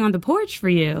waiting on the porch for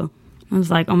you. I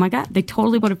was like, oh my God, they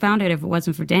totally would have found it if it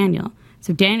wasn't for Daniel.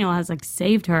 So Daniel has, like,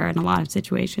 saved her in a lot of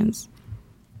situations.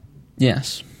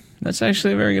 Yes, that's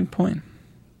actually a very good point.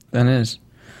 That is.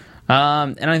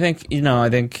 And I think,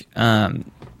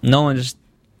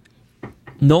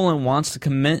 Nolan wants to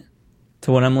commit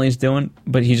to what Emily's doing,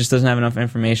 but he just doesn't have enough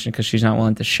information because she's not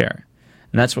willing to share.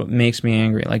 And that's what makes me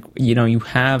angry. Like, you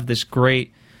have this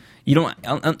great... You don't...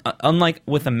 Unlike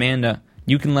with Amanda,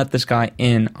 you can let this guy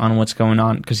in on what's going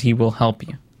on because he will help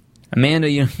you.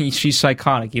 Amanda, she's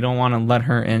psychotic. You don't want to let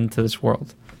her into this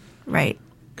world. Right.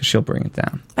 Because she'll bring it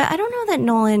down. But I don't know that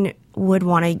Nolan would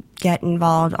want to get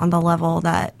involved on the level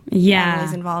that Nolan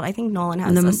is involved. I think Nolan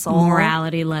has a soul.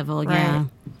 Morality level, right. Yeah.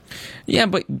 Yeah,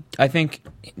 but I think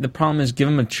the problem is give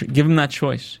him that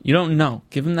choice. You don't know.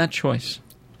 Give him that choice.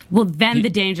 Well, then the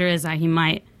danger is that he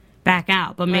might back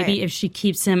out. But maybe if she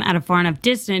keeps him at a far enough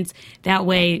distance, that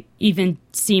way, even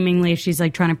seemingly, she's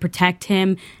like trying to protect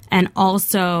him, and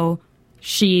also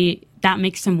that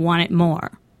makes him want it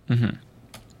more. Mm-hmm.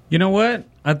 You know what?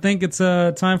 I think it's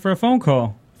time for a phone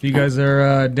call. If you guys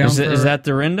are down is that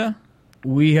Dorinda?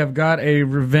 We have got a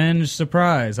revenge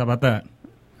surprise. How about that?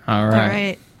 All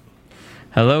right.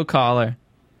 Hello, caller.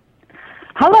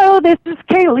 Hello, this is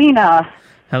Kaylina.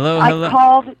 Hello. I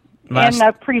called in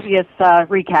a previous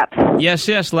recap.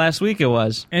 Yes, last week it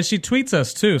was. And she tweets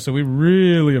us, too, so we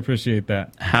really appreciate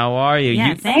that. How are you?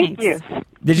 Yeah, thank you.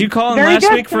 Did you call in last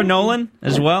week for Nolan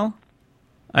as well,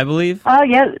 I believe? Oh,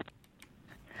 yes.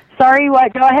 Sorry,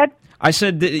 what? Go ahead. I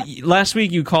said last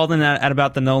week you called in at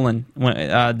about the Nolan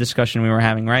discussion we were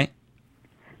having, right?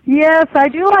 Yes, I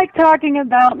do like talking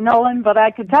about Nolan, but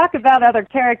I could talk about other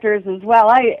characters as well.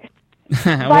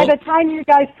 By the time you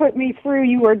guys put me through,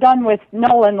 you were done with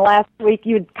Nolan last week.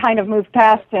 You'd kind of moved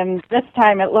past him. This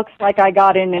time it looks like I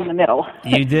got in the middle.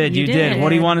 You did. What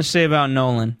do you want to say about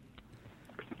Nolan?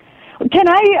 Can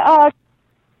I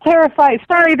clarify?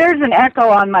 Sorry, there's an echo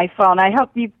on my phone. I hope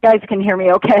you guys can hear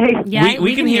me okay. Yeah,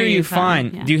 we can hear you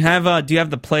fine. Yeah. Do you have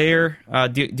the player?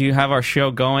 Do you have our show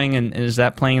going, and is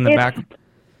that playing in the background?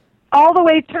 All the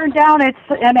way turned down. It's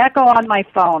an echo on my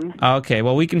phone. Okay,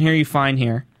 well, we can hear you fine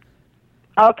here.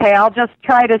 Okay, I'll just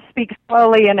try to speak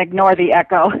slowly and ignore the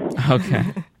echo.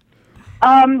 Okay.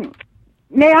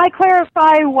 May I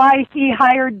clarify why he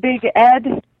hired Big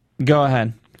Ed? Go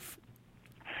ahead.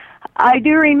 I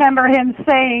do remember him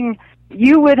saying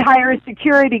you would hire a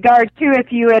security guard, too,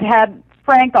 if you had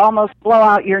Frank almost blow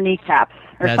out your kneecaps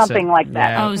or something like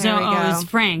that. Yeah. Oh, so it was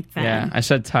Frank then. Yeah, I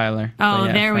said Tyler. Oh,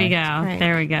 yeah, there Frank. we go. Right.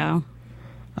 There we go.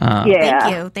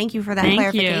 Yeah. Thank you for that Thank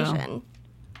clarification.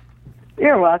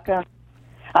 You're welcome.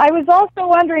 I was also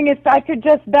wondering if I could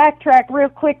just backtrack real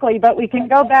quickly, but we can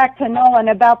go back to Nolan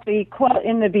about the quote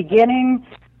in the beginning.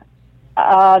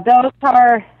 Those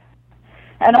are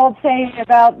an old saying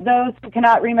about those who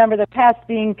cannot remember the past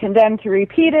being condemned to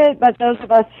repeat it, but those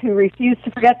of us who refuse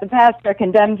to forget the past are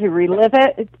condemned to relive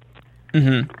it.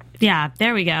 Mm-hmm. Yeah,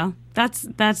 there we go. That's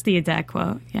the exact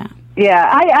quote. Yeah. Yeah,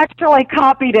 I actually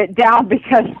copied it down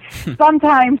because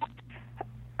sometimes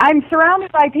I'm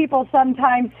surrounded by people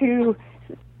sometimes who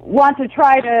want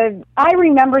to I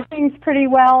remember things pretty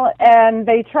well, and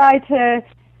they try to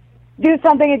do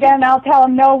something again. I'll tell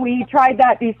them, no, we tried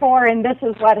that before, and this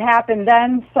is what happened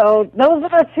then. So those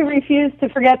of us who refuse to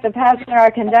forget the past and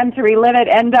are condemned to relive it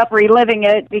end up reliving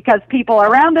it because people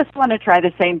around us want to try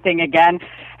the same thing again,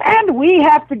 and we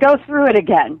have to go through it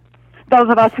again. Those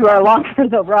of us who are along for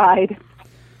the ride.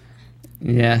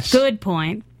 Yes. Good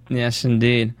point. Yes,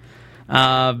 indeed.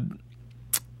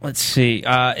 Let's see.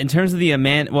 In terms of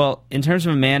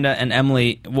Amanda and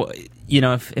Emily,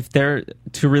 if they're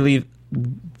to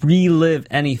relive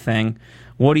anything,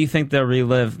 what do you think they'll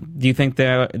relive? Do you think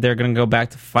they're going to go back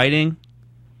to fighting?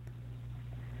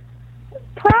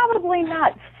 Probably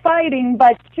not fighting,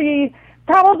 but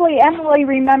Emily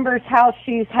remembers how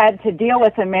she's had to deal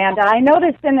with Amanda. I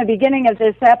noticed in the beginning of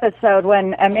this episode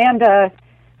when Amanda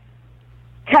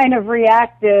kind of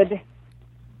reacted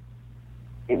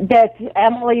that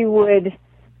Emily would,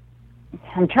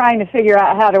 I'm trying to figure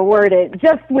out how to word it,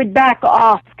 just would back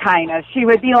off kind of. She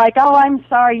would be like, oh, I'm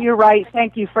sorry, you're right,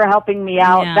 thank you for helping me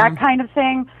out, that kind of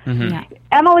thing. Yeah.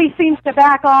 Emily seems to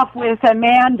back off with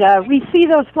Amanda. We see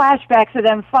those flashbacks of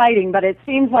them fighting, but it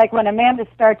seems like when Amanda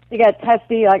starts to get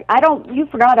testy, like, you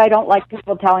forgot I don't like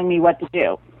people telling me what to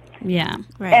do. Yeah.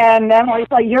 Right. And Emily's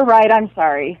like, you're right, I'm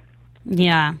sorry.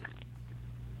 Yeah.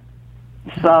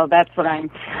 So that's what I'm...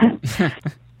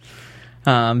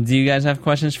 Do you guys have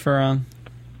questions for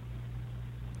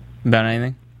about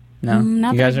anything? No?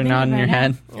 Nothing You guys are to think nodding your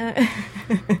about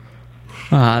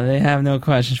head? They have no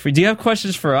questions for you. Do you have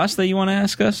questions for us that you want to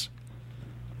ask us?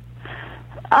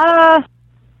 Can't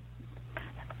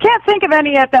think of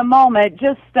any at the moment.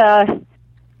 Just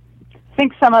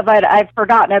think some of it I've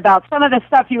forgotten about. Some of the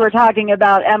stuff you were talking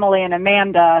about, Emily and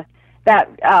Amanda, that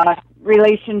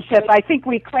relationship, I think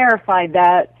we clarified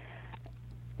that.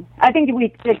 I think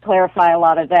we did clarify a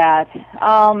lot of that.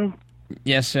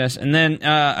 Yes. And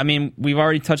then, we've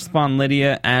already touched upon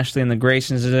Lydia, Ashley, and the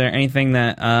Graysons. Is there anything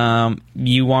that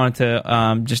you wanted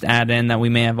to just add in that we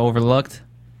may have overlooked?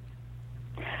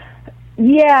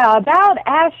 Yeah, about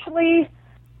Ashley,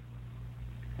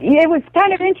 it was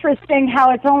kind of interesting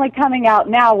how it's only coming out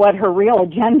now what her real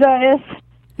agenda is.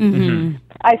 Mm-hmm.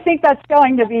 I think that's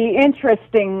going to be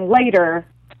interesting later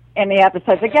in the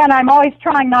episodes. Again, I'm always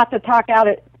trying not to talk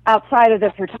outside of the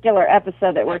particular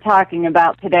episode that we're talking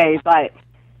about today, but...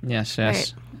 Yes.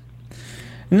 Right.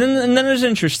 And then it's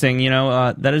interesting,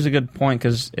 that is a good point,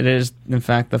 because it is, in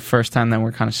fact, the first time that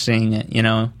we're kind of seeing it,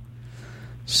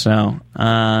 So,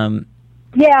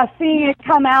 yeah, seeing it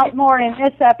come out more in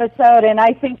this episode, and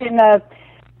I think in the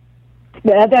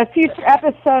future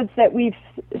episodes that we've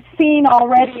seen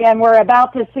already and we're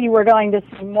about to see, we're going to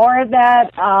see more of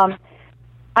that.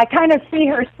 I kind of see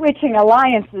her switching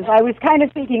alliances. I was kind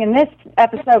of thinking in this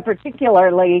episode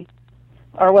particularly,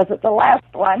 or was it the last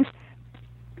one,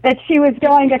 that she was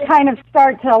going to kind of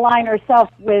start to align herself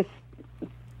with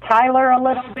Tyler a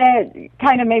little bit,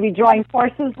 kind of maybe join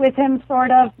forces with him,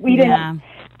 sort of. We didn't,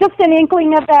 just an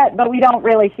inkling of that, but we don't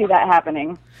really see that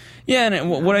happening. Yeah, and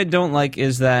what I don't like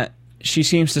is that she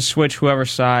seems to switch whoever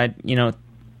side,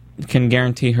 can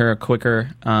guarantee her a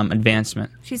quicker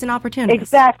advancement. She's an opportunist.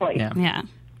 Exactly. Yeah.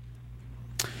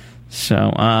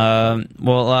 So,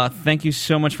 thank you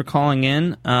so much for calling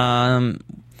in.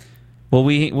 Will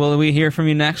we hear from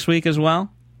you next week as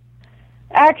well?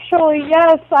 Actually,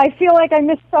 yes. I feel like I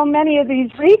missed so many of these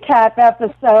recap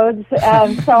episodes,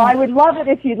 so I would love it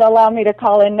if you'd allow me to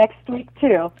call in next week,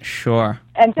 too. Sure.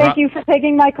 And thank you for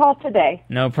taking my call today.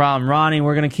 No problem. Ronnie,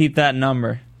 we're going to keep that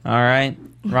number, all right?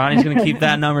 Ronnie's going to keep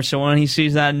that number, so when he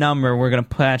sees that number, we're going to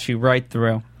patch you right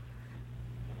through.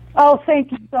 Oh,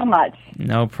 thank you so much.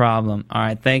 No problem. All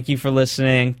right, thank you for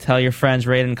listening. Tell your friends,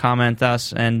 rate and comment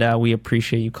us, and we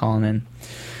appreciate you calling in.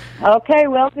 Okay,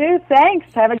 will do.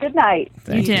 Thanks. Have a good night.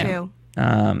 Thank You you. too.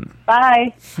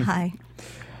 Bye. Hi.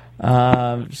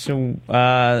 Do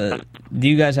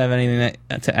you guys have anything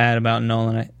to add about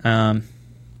Nolan?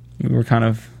 We were kind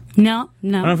of... No. I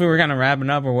don't know if we were kind of wrapping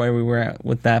up or where we were at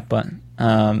with that, but...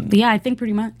 Yeah, I think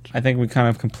pretty much. I think we kind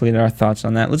of completed our thoughts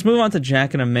on that. Let's move on to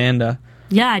Jack and Amanda.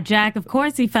 Yeah, Jack, of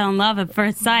course he fell in love at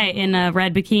first sight in a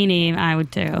red bikini. I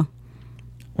would too.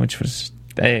 Which was...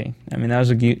 that was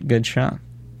a good shot.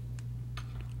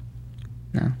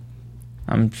 No.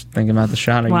 I'm just thinking about the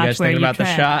shot. Are you guys thinking about the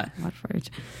shot? Watch where you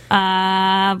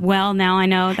well, now I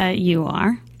know that you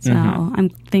are. So I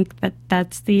think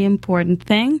that's the important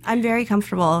thing. I'm very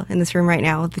comfortable in this room right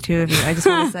now with the two of you. I just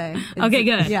want to say. Okay,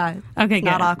 good. Yeah. Okay, it's good.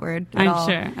 not awkward at all.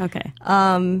 I'm sure. Okay.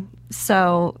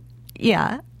 So,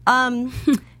 yeah.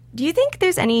 Do you think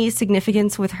there's any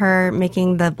significance with her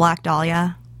making the Black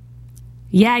Dahlia?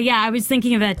 Yeah, I was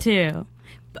thinking of that too.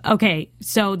 Okay,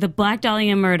 so the Black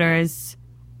Dahlia murders,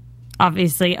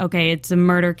 obviously, it's a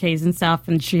murder case and stuff,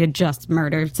 and she had just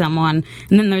murdered someone.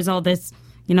 And then there's all this,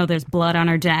 there's blood on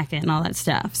her jacket and all that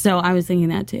stuff. So I was thinking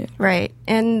that too. Right.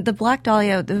 And the Black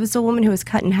Dahlia, there was a woman who was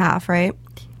cut in half, right?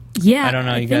 Yeah, I don't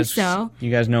know. I think so.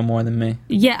 You guys know more than me.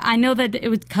 Yeah, I know that it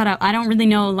was cut up. I don't really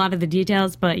know a lot of the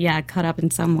details, but yeah, cut up in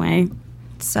some way.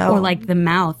 So, or like the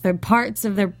mouth, or parts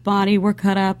of their body were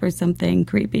cut up or something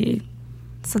creepy.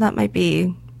 So that might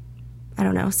be, I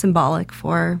don't know, symbolic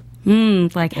for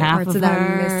like half parts of them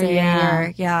her. missing.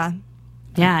 Yeah,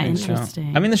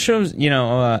 interesting. So. I mean, the show's, we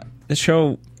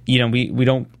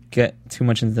don't get too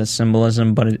much into the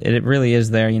symbolism, but it really is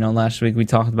there. Last week we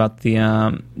talked about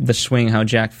the swing, how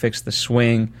Jack fixed the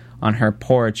swing on her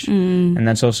porch, and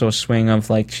that's also a swing of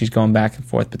like she's going back and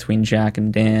forth between Jack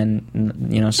and Dan,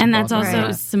 and that's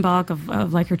also symbolic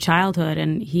of like her childhood,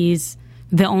 and he's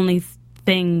the only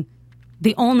thing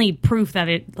the only proof that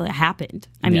it happened.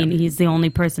 I mean, he's the only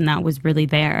person that was really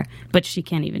there, but she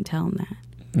can't even tell him that.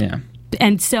 Yeah.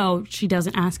 And so she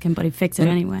doesn't ask him, but he fixes it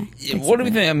anyway. What do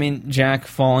we think? I mean, Jack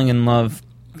falling in love.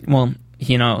 Well,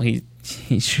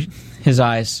 his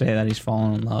eyes say that he's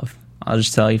fallen in love. I'll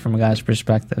just tell you from a guy's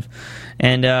perspective.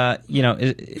 And,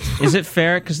 is it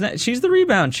fair? Because she's the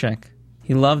rebound chick.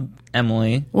 He loved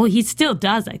Emily. Well, he still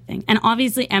does, I think. And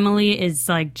obviously Emily is,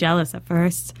 like, jealous at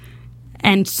first.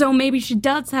 And so maybe she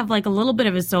does have, like, a little bit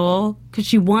of a soul because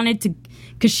she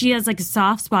has, like, a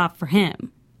soft spot for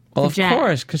him. Well, of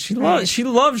course, because she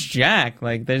loves Jack.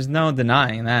 Like, there's no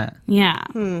denying that. Yeah.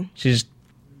 She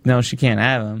can't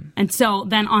have him. And so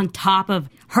then on top of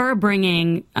her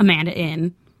bringing Amanda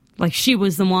in, like, she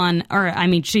was the one,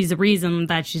 she's the reason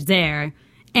that she's there.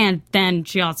 And then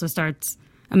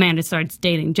Amanda starts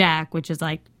dating Jack, which is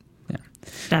like,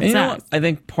 that's you know what? I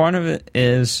think part of it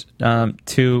is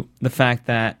to the fact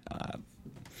that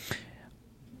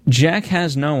Jack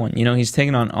has no one. He's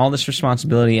taken on all this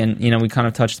responsibility, and, we kind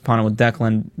of touched upon it with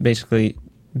Declan basically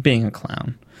being a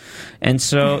clown. And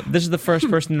so this is the first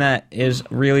person that is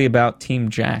really about Team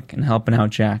Jack and helping out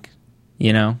Jack,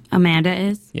 Amanda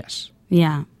is? Yes.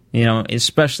 Yeah.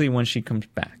 Especially when she comes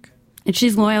back. And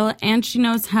she's loyal, and she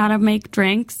knows how to make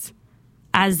drinks.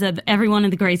 As everyone in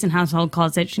the Grayson household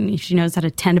calls it, she knows how to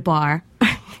tend a bar.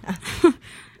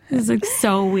 It's like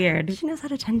so weird. She knows how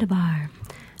to tend a bar.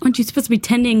 Aren't you supposed to be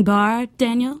tending bar,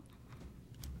 Daniel?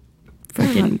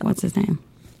 Freaking, what's his name?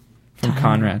 From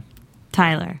Conrad.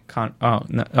 Tyler.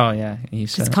 He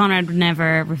said. Because Conrad would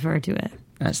never refer to it.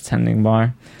 As tending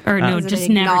bar. Or no, just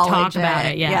never talk about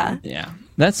it. Yeah.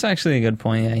 That's actually a good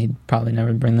point. Yeah, he'd probably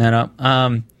never bring that up.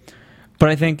 But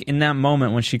I think in that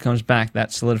moment when she comes back,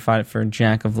 that solidified it for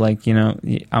Jack of like,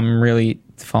 I'm really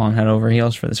falling head over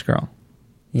heels for this girl.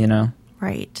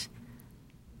 Right.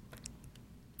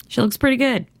 She looks pretty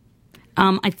good.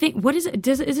 I think, what is it?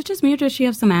 Is it just me or does she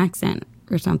have some accent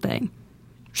or something?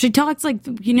 She talks like,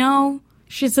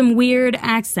 she has some weird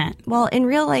accent. Well, in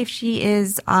real life, she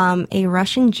is a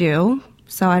Russian Jew.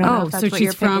 So I don't know if that's what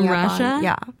you're picking up on. So she's from Russia?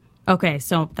 Yeah. Okay,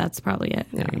 so that's probably it.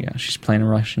 There you go. She's playing a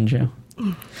Russian Jew.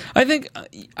 I think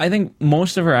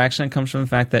most of her accent comes from the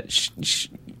fact that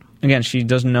she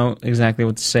doesn't know exactly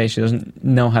what to say. She doesn't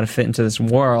know how to fit into this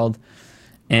world,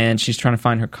 and she's trying to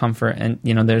find her comfort. And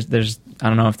there's I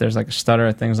don't know if there's like a stutter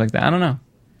or things like that. I don't know.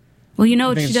 Well, she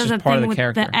does that thing with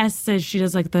the S says she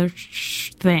does like the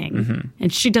sh thing,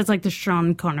 and she does like the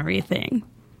Sean Connery thing.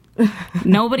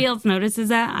 Nobody else notices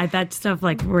that. That stuff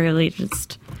like really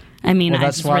just.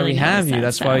 That's why we have you.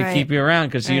 That's why we keep you around,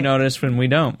 because you notice when we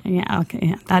don't. Yeah, okay,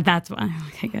 yeah. That's why.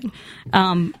 Okay, good.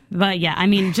 But yeah,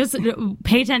 just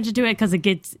pay attention to it because it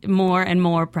gets more and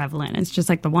more prevalent. It's just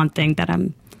like the one thing that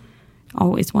I'm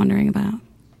always wondering about.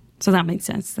 So that makes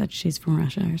sense that she's from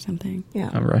Russia or something.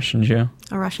 Yeah. A Russian Jew.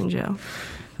 A Russian Jew.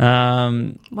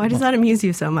 Why does that amuse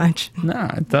you so much? No,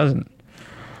 it doesn't.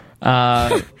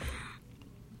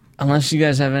 Unless you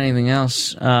guys have anything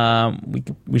else,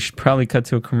 we should probably cut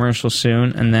to a commercial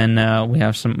soon, and then we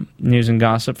have some news and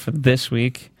gossip for this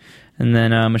week. And then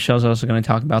Michelle's also going to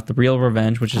talk about The Real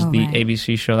Revenge, which is the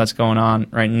ABC show that's going on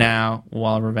right now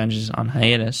while Revenge is on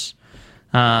hiatus.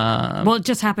 Well, it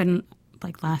just happened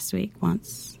like last week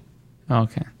once.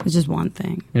 Okay. It was just one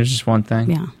thing. It was just one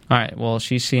thing? Yeah. All right, well,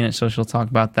 she's seen it, so she'll talk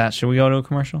about that. Should we go to a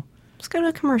commercial? Let's go to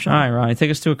a commercial. All right, Ronnie,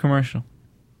 take us to a commercial.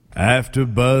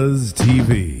 AfterBuzz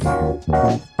TV.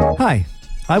 Hi,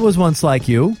 I was once like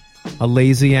you, a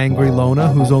lazy, angry loner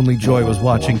whose only joy was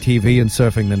watching TV and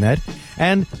surfing the net.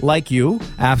 And, like you,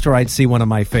 after I'd see one of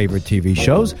my favorite TV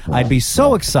shows, I'd be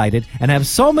so excited and have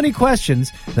so many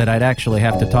questions that I'd actually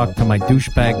have to talk to my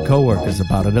douchebag coworkers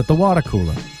about it at the water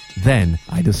cooler. Then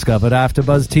I discovered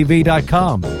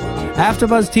AfterBuzzTV.com.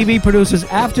 AfterBuzz TV produces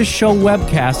after-show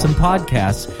webcasts and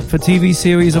podcasts for TV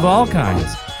series of all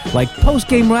kinds, like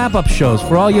post-game wrap-up shows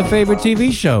for all your favorite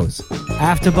TV shows.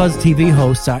 AfterBuzz TV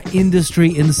hosts are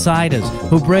industry insiders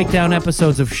who break down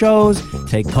episodes of shows,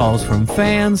 take calls from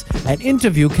fans, and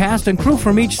interview cast and crew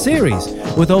from each series,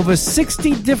 with over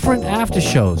 60 different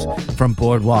after-shows, from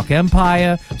Boardwalk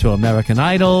Empire to American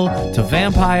Idol to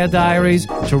Vampire Diaries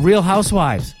to Real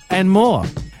Housewives, and more.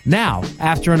 Now,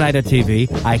 after a night of TV,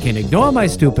 I can ignore my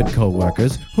stupid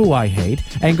coworkers, who I hate,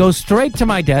 and go straight to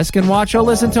my desk and watch or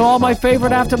listen to all my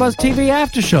favorite AfterBuzz TV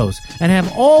after shows, and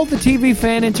have all the TV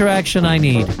fan interaction I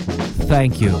need.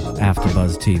 Thank you,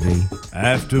 AfterBuzz TV.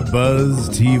 AfterBuzz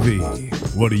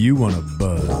TV. What do you want to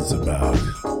buzz about?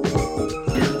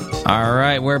 All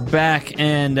right, we're back,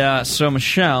 and so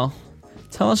Michelle,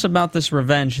 tell us about this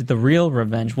Revenge, The Real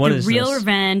Revenge. What is this? The Real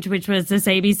Revenge, which was this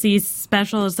ABC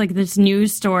special. It's like this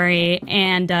news story,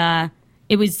 and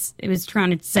it was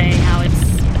trying to say how it's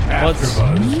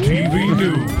AfterBuzz TV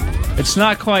News. It's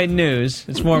not quite news.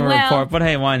 It's more of a report, but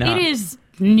hey, why not? It is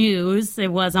news.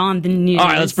 It was on the news. All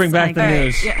right, let's bring back the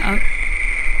news. Yeah.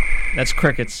 That's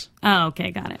crickets. Oh,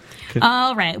 okay, got it.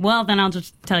 All right, well, then I'll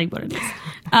just tell you what it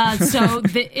is. So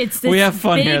it's this we have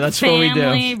fun big here. That's family,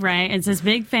 what we do. Right, it's this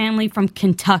big family from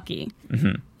Kentucky.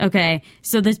 Mm-hmm. Okay,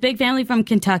 so this big family from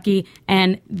Kentucky,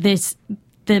 and the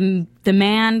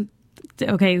man,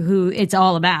 okay, who it's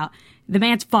all about. The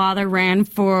man's father ran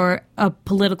for a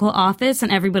political office,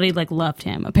 and everybody loved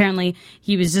him. Apparently,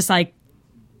 he was just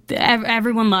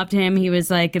everyone loved him. He was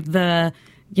the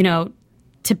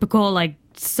typical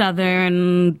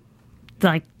Southern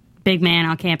big man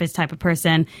on campus type of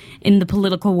person in the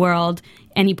political world,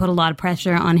 and he put a lot of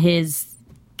pressure on his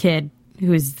kid,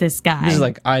 who is this guy. This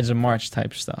is Ides of March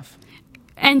type stuff.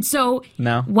 And so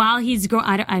No? while he's growing,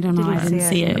 I don't know, I didn't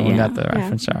see it. No, we got the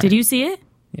reference. All right. Did you see it?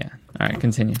 Yeah. All right,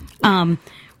 continue.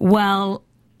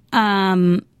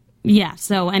 Yeah.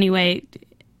 So anyway,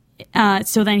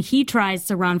 so then he tries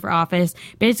to run for office.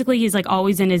 Basically, he's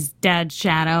always in his dad's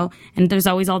shadow, and there's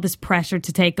always all this pressure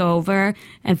to take over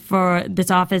and for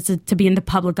this office to be in the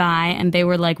public eye. And they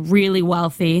were really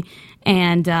wealthy,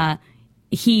 and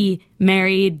he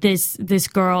married this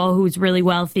girl who's really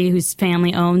wealthy, whose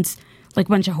family owns a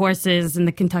bunch of horses and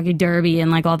the Kentucky Derby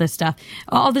and all this stuff.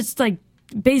 All this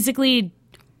basically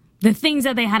the things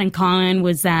that they had in common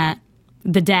was that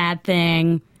the dad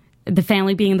thing, the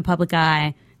family being in the public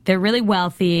eye. They're really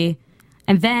wealthy.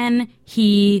 And then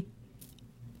his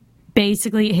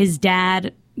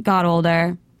dad got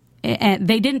older. And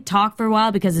they didn't talk for a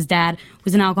while because his dad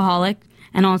was an alcoholic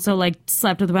and also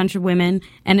slept with a bunch of women.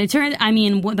 And it turned,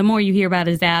 the more you hear about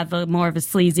his dad, the more of a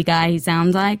sleazy guy he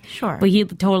sounds like. Sure. But he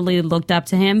totally looked up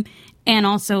to him. And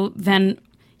also then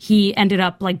he ended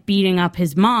up beating up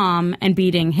his mom and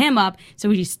beating him up. So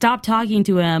he stopped talking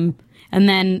to him. And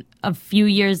then a few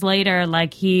years later,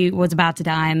 he was about to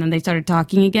die, and then they started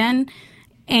talking again.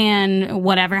 And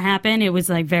whatever happened, it was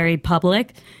very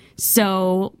public.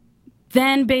 So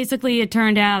then basically it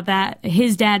turned out that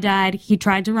his dad died. He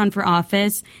tried to run for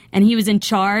office, and he was in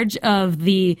charge of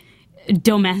the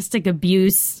domestic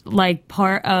abuse,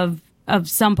 part of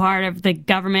some part of the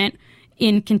government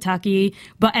in Kentucky.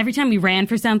 But every time he ran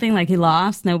for something, he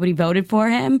lost. Nobody voted for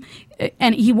him.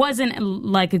 And he wasn't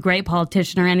a great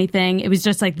politician or anything. It was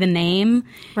just the name.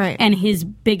 Right. And his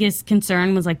biggest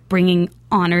concern was bringing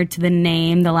honor to the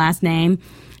name, the last name.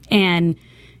 And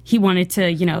he wanted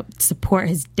to, support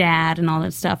his dad and all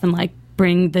that stuff and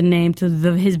bring the name to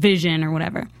his vision or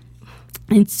whatever.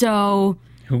 And so...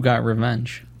 Who got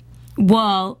revenge?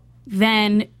 Well,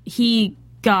 then he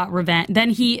got revenge. Then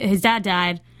his dad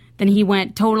died. Then he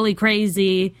went totally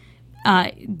crazy.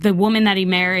 The woman that he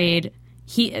married,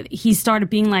 he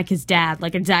started being like his dad,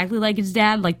 exactly like his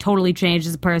dad, totally changed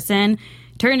as a person,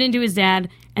 turned into his dad,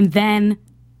 and then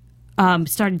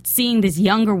started seeing this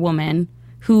younger woman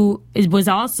who was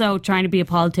also trying to be a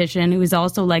politician, who was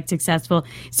also successful.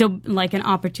 So an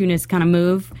opportunist kind of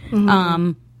move.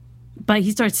 Mm-hmm. But he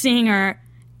starts seeing her,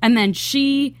 and then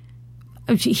he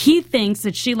thinks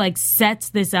that she sets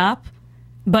this up,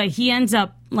 but he ends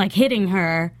up hitting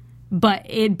her, but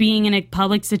it being in a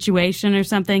public situation or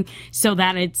something, so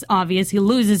that it's obvious he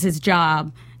loses his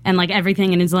job and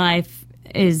everything in his life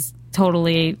is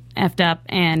totally effed up,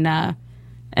 and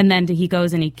then he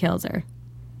goes and he kills her.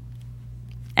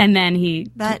 And then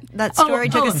that story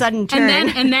took a sudden turn.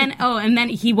 And then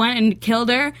he went and killed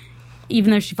her,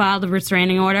 even though she filed a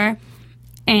restraining order,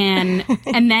 and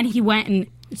then he went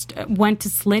to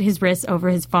slit his wrist over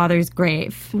his father's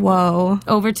grave. Whoa.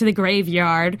 Over to the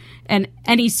graveyard, and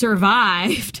he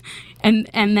survived, and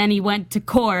then he went to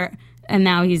court, and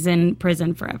now he's in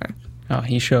prison forever. Oh,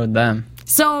 he showed them.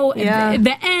 So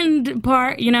the end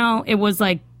part, it was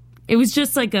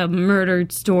just a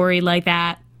murdered story like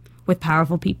that with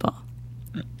powerful people.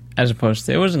 As opposed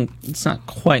to, it's not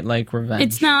quite like revenge.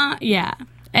 It's not, yeah.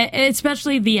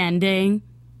 Especially the ending,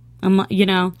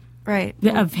 right,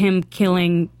 of him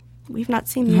killing. We've not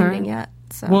seen the ending yet.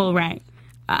 So. Well, right.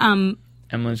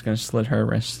 Emily going to slit her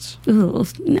wrists. Ooh,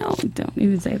 no, don't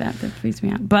even say that. That freaks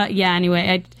me out. But yeah,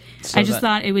 anyway, I just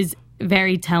thought it was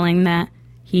very telling that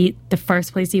the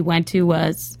first place he went to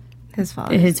was his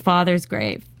father's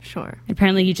grave. Sure.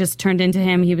 Apparently, he just turned into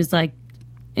him. He was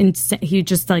he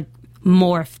just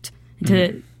morphed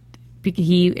into.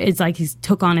 He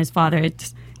took on his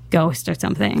father's ghost or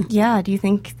something. Yeah. Do you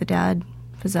think the dad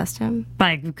possessed him?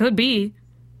 Could be.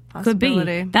 Could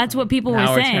be. That's what people were saying.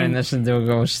 Now we're turning this into a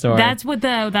ghost story. That's what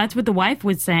the wife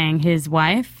was saying. His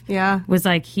wife, yeah, was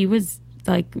he was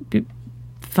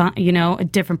a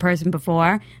different person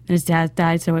before. And his dad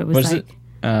died, so it was What is it?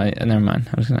 Never mind.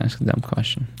 I was going to ask a dumb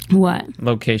question. What?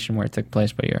 Location where it took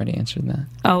place, but you already answered that.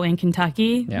 Oh, in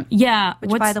Kentucky? Yeah. Yeah.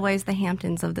 Which, by the way, is the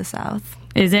Hamptons of the South.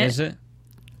 Is it? Is it?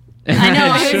 I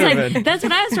know. It been. That's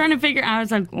what I was trying to figure. I was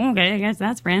like, okay, I guess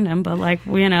that's random, but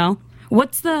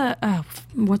what's the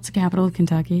capital of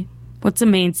Kentucky? What's the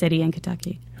main city in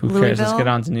Kentucky? Who cares? Let's get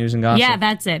on to news and gossip. Yeah,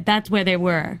 that's it. That's where they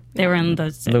were. They were in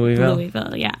the Louisville.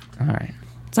 Louisville, yeah. All right.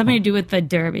 Something to do with the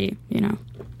Derby,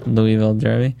 Louisville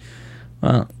Derby.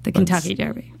 Well, the Kentucky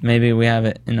Derby. Maybe we have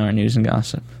it in our news and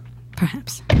gossip.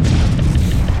 Perhaps.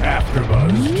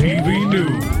 AfterBuzz TV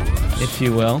News, if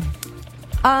you will.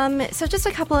 So just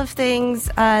a couple of things.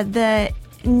 The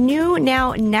new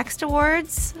Now Next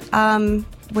Awards,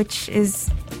 which is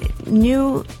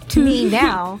new to me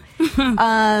now.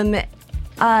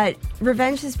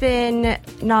 Revenge has been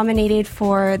nominated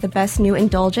for the Best New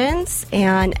Indulgence,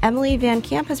 and Emily Van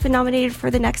Camp has been nominated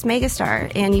for the Next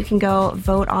Megastar. And you can go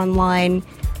vote online,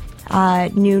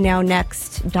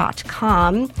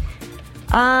 newnownext.com.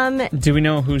 Do we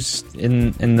know who's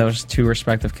in those two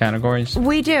respective categories?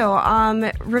 We do.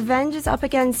 Revenge is up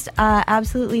against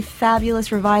Absolutely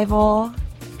Fabulous Revival,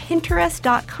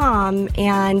 Pinterest.com,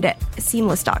 and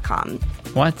Seamless.com.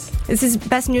 What? This is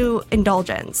Best New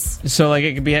Indulgence. So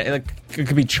it could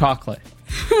be chocolate.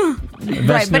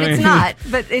 Right, but it's not.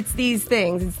 But it's these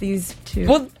things. It's these two.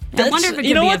 Well, I wonder if it could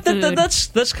be a food.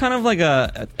 That's kind of like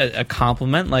a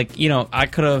compliment. I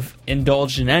could have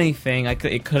indulged in anything.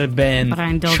 It could have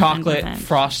been chocolate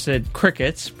frosted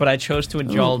crickets, but I chose to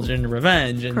indulge in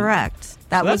revenge. And correct.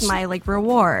 That was my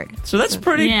reward. So that's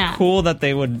pretty cool that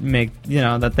they would make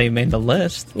that they made the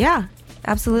list. Yeah.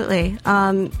 Absolutely.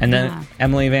 And then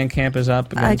Emily Van Camp is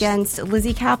up against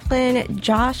Lizzie Kaplan,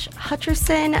 Josh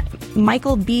Hutcherson,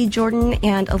 Michael B. Jordan,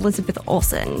 and Elizabeth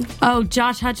Olsen. Oh,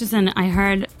 Josh Hutcherson, I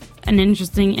heard an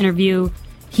interesting interview.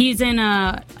 He's in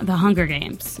the Hunger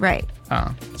Games. Right.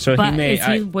 Oh. So but he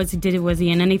may... was he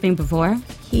in anything before?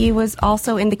 He was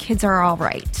also in The Kids Are All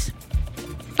Right.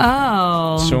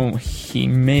 Oh. So he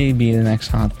may be the next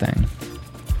hot thing.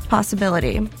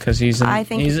 Possibility. Because he's in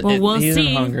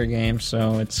Hunger Games,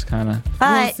 so it's kind of...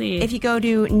 But if you go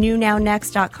to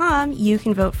newnownext.com, you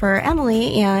can vote for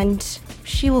Emily, and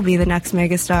she will be the next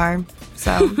megastar.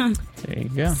 So there you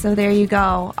go. So there you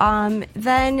go.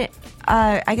 Then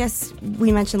I guess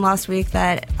we mentioned last week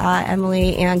that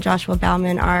Emily and Joshua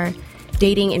Bauman are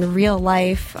dating in real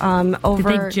life. Did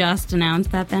they just announce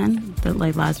that then?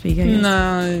 Last week, I guess?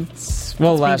 No, it's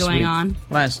last going week. On.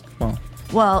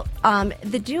 Well,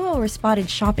 the duo were spotted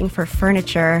shopping for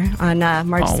furniture on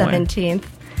March 17th.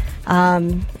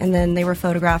 And then they were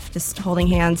photographed just holding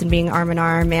hands and being arm in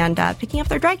arm and picking up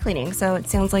their dry cleaning. So it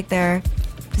sounds like they're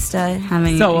just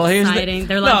having exciting.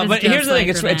 But here's the thing.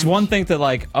 It's one thing to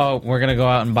we're going to go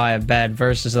out and buy a bed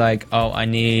versus I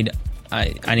need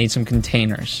some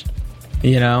containers,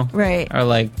 Right. Or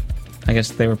I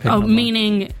guess they were picking them up.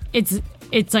 Meaning it's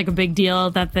like a big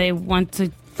deal that they want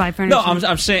to buy furniture? No,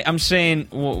 I'm saying,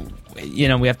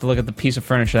 we have to look at the piece of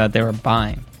furniture that they were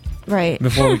buying. Right.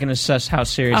 Before we can assess how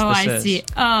serious this is.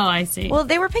 I see. Well,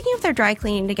 they were picking up their dry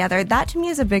cleaning together. That, to me,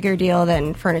 is a bigger deal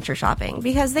than furniture shopping.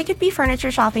 Because they could be furniture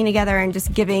shopping together and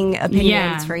just giving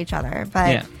opinions for each other.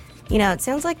 But, it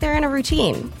sounds like they're in a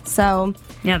routine. So...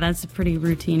 Yeah, that's a pretty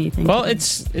routine-y thing. Well,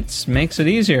 it makes it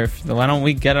easier. Why don't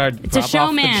we get our... It's a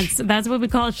showmance. That's what we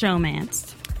call a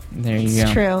showmance. There you go.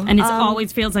 It's true. And it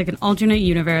always feels like an alternate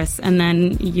universe, and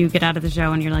then you get out of the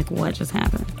show and you're like, what just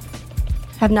happened?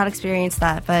 Have not experienced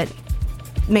that, but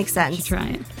makes sense. You should try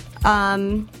it.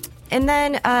 And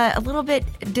then a little bit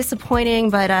disappointing,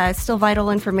 but still vital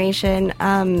information.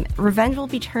 Revenge will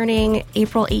be turning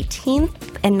April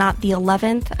 18th and not the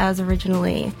 11th as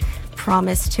originally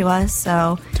promised to us.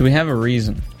 So, do we have a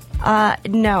reason?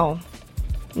 No.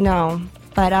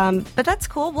 But that's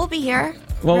cool. We'll be here.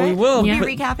 Well, right? we will. We'll be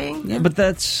recapping. Yeah, but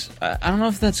that's... I don't know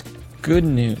if that's good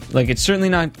news. It's certainly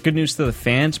not good news to the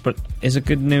fans, but is it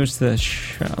good news to the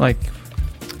show? The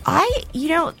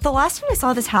last time I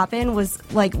saw this happen was,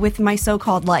 with My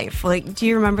So-Called Life. Do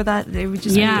you remember that? They would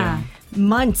just be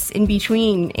months in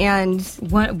between, and...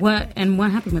 What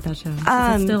happened with that show?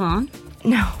 Is it still on?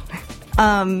 No.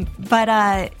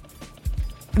 But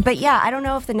yeah, I don't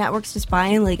know if the network's just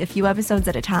buying, a few episodes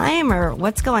at a time, or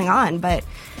what's going on, but...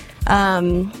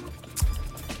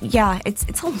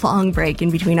 it's a long break in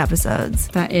between episodes.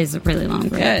 That is a really long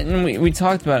break. Yeah, and we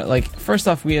talked about it. First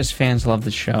off, we as fans love the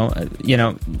show.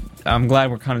 I'm glad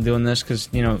we're kind of doing this because,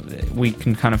 we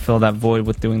can kind of fill that void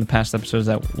with doing the past episodes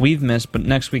that we've missed. But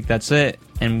next week, that's it.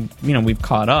 And, we've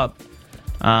caught up.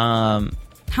 How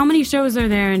many shows are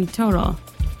there in total?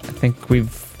 I think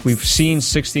we've seen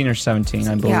 16 or 17,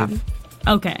 I believe.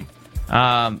 Yeah. Okay.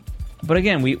 But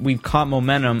again, we caught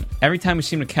momentum. Every time we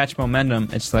seem to catch momentum,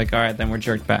 it's like, all right, then we're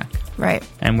jerked back. Right.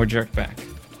 And we're jerked back.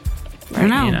 I don't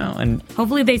know. You know, and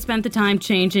hopefully they spent the time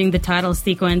changing the title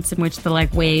sequence in which the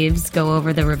waves go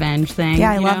over the revenge thing.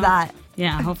 Yeah, I love that.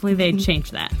 Yeah, hopefully they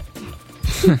change that.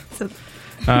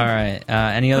 All right.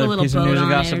 Any other piece of news and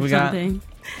gossip we got? No,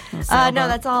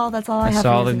 that's all. That's all I have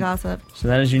for news and gossip. So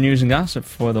that is your news and gossip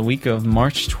for the week of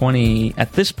March 20.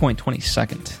 At this point,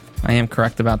 22nd. I am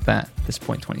correct about that. At this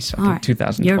point, 22nd, right.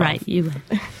 2012. You're right. You.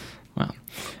 Wow.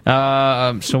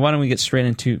 So why don't we get straight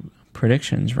into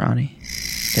predictions, Ronnie?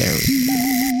 There we go.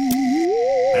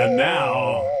 And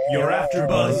now, your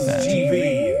AfterBuzz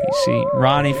TV. You see,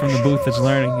 Ronnie from the booth is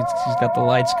learning. He's got the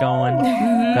lights going,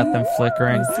 got them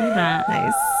flickering. I see that.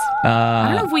 Nice. I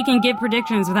don't know if we can give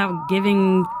predictions without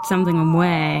giving something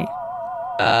away.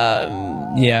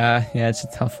 Yeah, it's a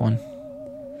tough one.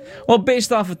 Well,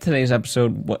 based off of today's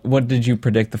episode, what did you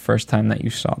predict the first time that you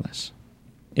saw this?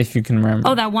 If you can remember.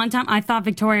 Oh, that one time I thought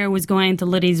Victoria was going to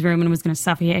Liddy's room and was going to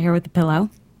suffocate her with the pillow.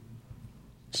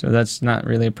 So that's not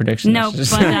really a prediction. No,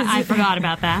 but I forgot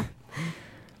about that.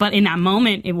 But in that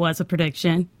moment, it was a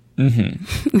prediction.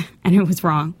 Mm-hmm. And it was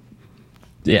wrong.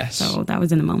 Yes. So that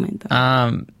was in the moment,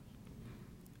 though.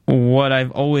 What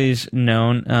I've always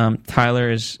known,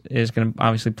 Tyler is going to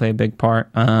obviously play a big part.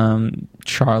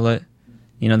 Charlotte,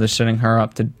 they're setting her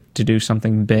up to do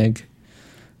something big.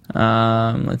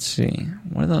 Let's see.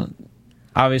 What are the...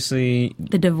 Obviously...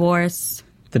 The divorce.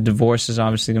 The divorce is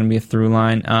obviously going to be a through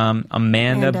line.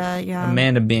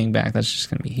 Amanda being back, that's just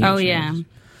going to be huge. Oh, yeah.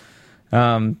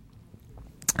 And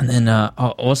then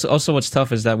also what's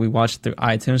tough is that we watch it through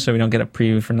iTunes, so we don't get a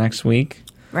preview for next week.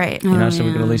 Right. So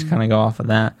we can at least kind of go off of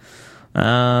that.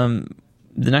 The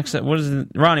next...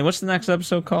 Ronnie, what's the next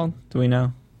episode called? Do we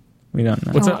know? We don't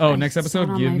know. Next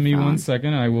episode? Give me 1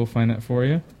 second. I will find that for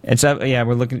you. It's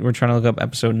we're trying to look up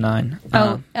episode 9.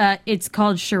 It's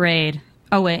called Charade.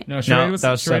 Oh, wait. No, Charade was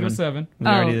 7. We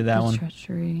already did that one.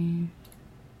 Treachery.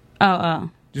 Oh.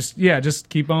 Just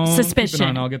keep on. Suspicion. Keep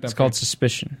on. I'll get that. It's called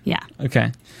Suspicion. Yeah.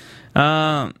 Okay.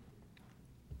 So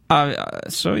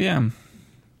yeah,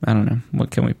 I don't know.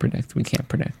 What can we predict? We can't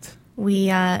predict. We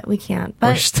can't.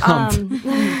 But we're stumped.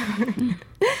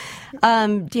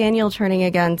 Daniel turning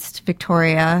against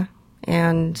Victoria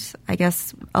and I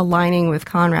guess aligning with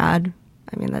Conrad.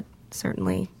 I mean, that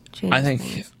certainly changes. I think.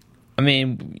 Things. I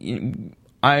mean,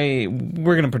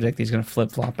 we're gonna predict he's gonna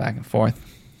flip flop back and forth.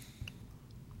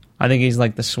 I think he's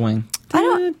like the swing.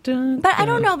 I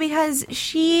don't know because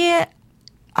he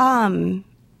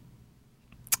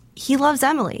loves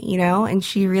Emily, and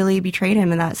she really betrayed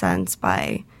him in that sense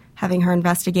by having her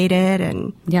investigated,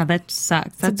 and yeah, that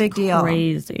sucks. That's a big deal.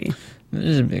 Crazy. It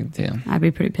is a big deal. I'd be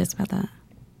pretty pissed about that.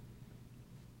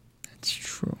 That's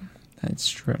true. I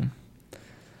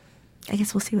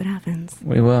guess we'll see what happens.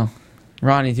 We will.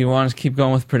 Ronnie, do you want us to keep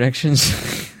going with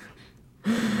predictions?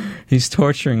 He's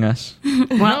torturing us.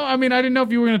 Well, I mean, I didn't know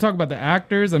if you were going to talk about the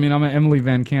actors. I mean, I'm an Emily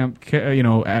Van Camp,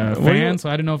 fan, so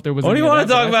I didn't know if there was. What do you want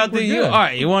to talk about? All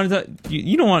right, you want to?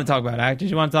 You don't want to talk about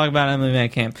actors. You want to talk about Emily Van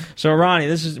Camp. So, Ronnie,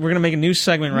 we're going to make a new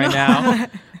segment right now,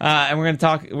 and we're going to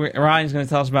talk. Ronnie's going to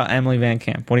tell us about Emily Van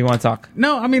Camp. What do you want to talk?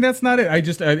 No, I mean that's not it. I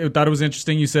thought it was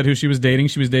interesting. You said who she was dating.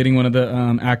 She was dating one of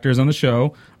the actors on the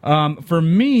show. For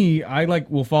me, I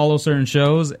will follow certain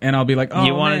shows, and I'll be like, "Oh,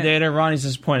 you want to date her?" Ronnie's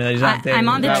disappointed that he's not dating. I'm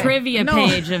on the trivia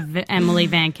page of Emily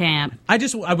Van Camp.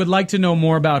 I would like to know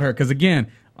more about her because again,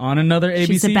 on another ABC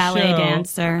She's a ballet show,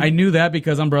 dancer. I knew that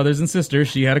because on Brothers and Sisters,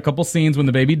 she had a couple scenes when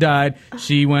the baby died.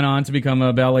 She went on to become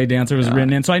a ballet dancer. Was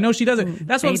written in, so I know she does it.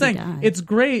 That's what I'm saying. Died. It's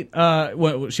great. She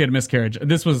had a miscarriage.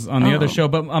 This was on the other show,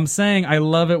 but I'm saying I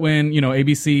love it when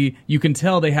ABC. You can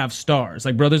tell they have stars.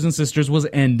 Like Brothers and Sisters was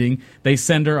ending. They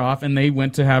send her off, and they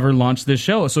went to have her launch this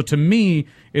show. So to me,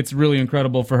 it's really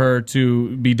incredible for her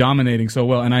to be dominating so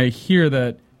well. And I hear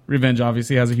that Revenge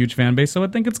obviously has a huge fan base, so I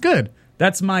think it's good.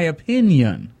 That's my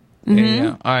opinion. Mm-hmm. There you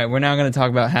go. All right, we're now going to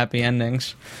talk about Happy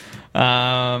Endings,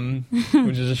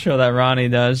 which is a show that Ronnie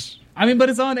does. I mean, but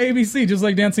it's on ABC, just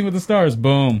like Dancing with the Stars.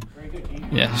 Boom.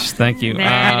 Yes, thank you.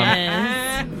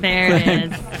 There it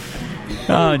is.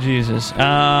 Oh, Jesus.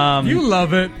 You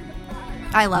love it.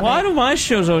 I love it. Why do my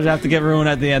shows always have to get ruined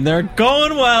at the end? They're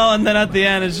going well, and then at the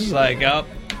end, it's just like, yep,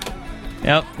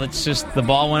 the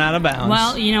ball went out of bounds.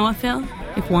 Well, you know what, Phil?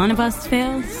 If one of us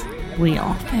fails, we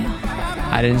all fail.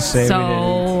 I didn't say we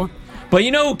didn't. But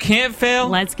you know who can't fail?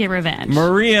 Let's get revenge.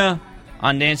 Maria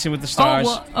on Dancing with the Stars.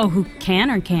 Who can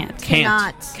or can't?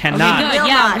 Cannot. Okay,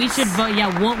 good. We should vote.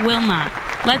 Yeah, will not.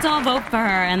 Let's all vote for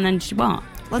her, and then she won't.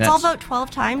 Let's all vote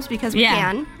 12 times because we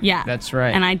can. Yeah. That's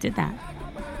right. And I did that.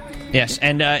 Yes,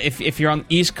 and if you're on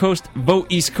the East Coast, vote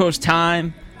East Coast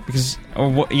time. Because,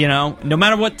 no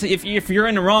matter what, if you're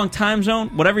in the wrong time zone,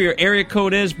 whatever your area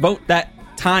code is, vote that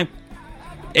time,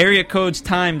 area code's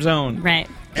time zone. Right.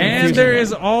 And there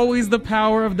is always the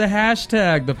power of the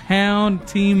hashtag, the pound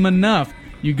team enough.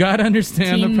 You got to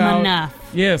understand Team the power. enough.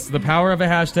 Yes, the power of a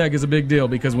hashtag is a big deal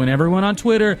because when everyone on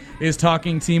Twitter is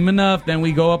talking team enough, then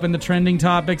we go up in the trending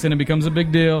topics and it becomes a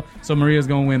big deal. So Maria's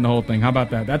going to win the whole thing. How about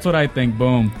that? That's what I think.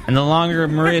 Boom. And the longer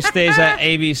Maria stays at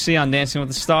ABC on Dancing with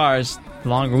the Stars, the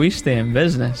longer we stay in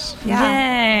business. Yeah.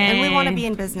 Yay. And we want to be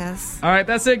in business. All right,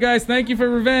 that's it, guys. Thank you for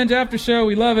Revenge After Show.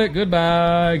 We love it.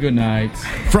 Goodbye. Good night.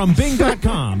 From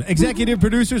Bing.com, executive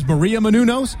producers Maria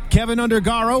Menounos, Kevin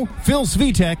Undergaro, Phil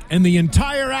Svitek, and the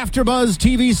entire AfterBuzz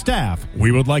TV staff,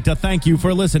 we would like to thank you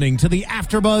for listening to the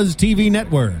AfterBuzz TV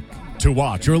network. To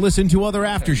watch or listen to other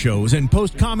after shows and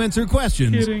post comments or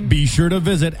questions, be sure to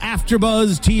visit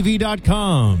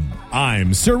AfterBuzzTV.com.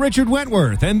 I'm Sir Richard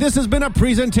Wentworth, and this has been a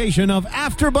presentation of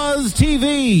AfterBuzz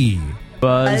TV.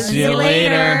 Buzz you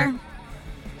later.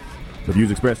 The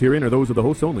views expressed herein are those of the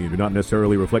hosts only and do not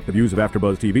necessarily reflect the views of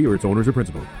AfterBuzz TV or its owners or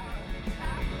principals.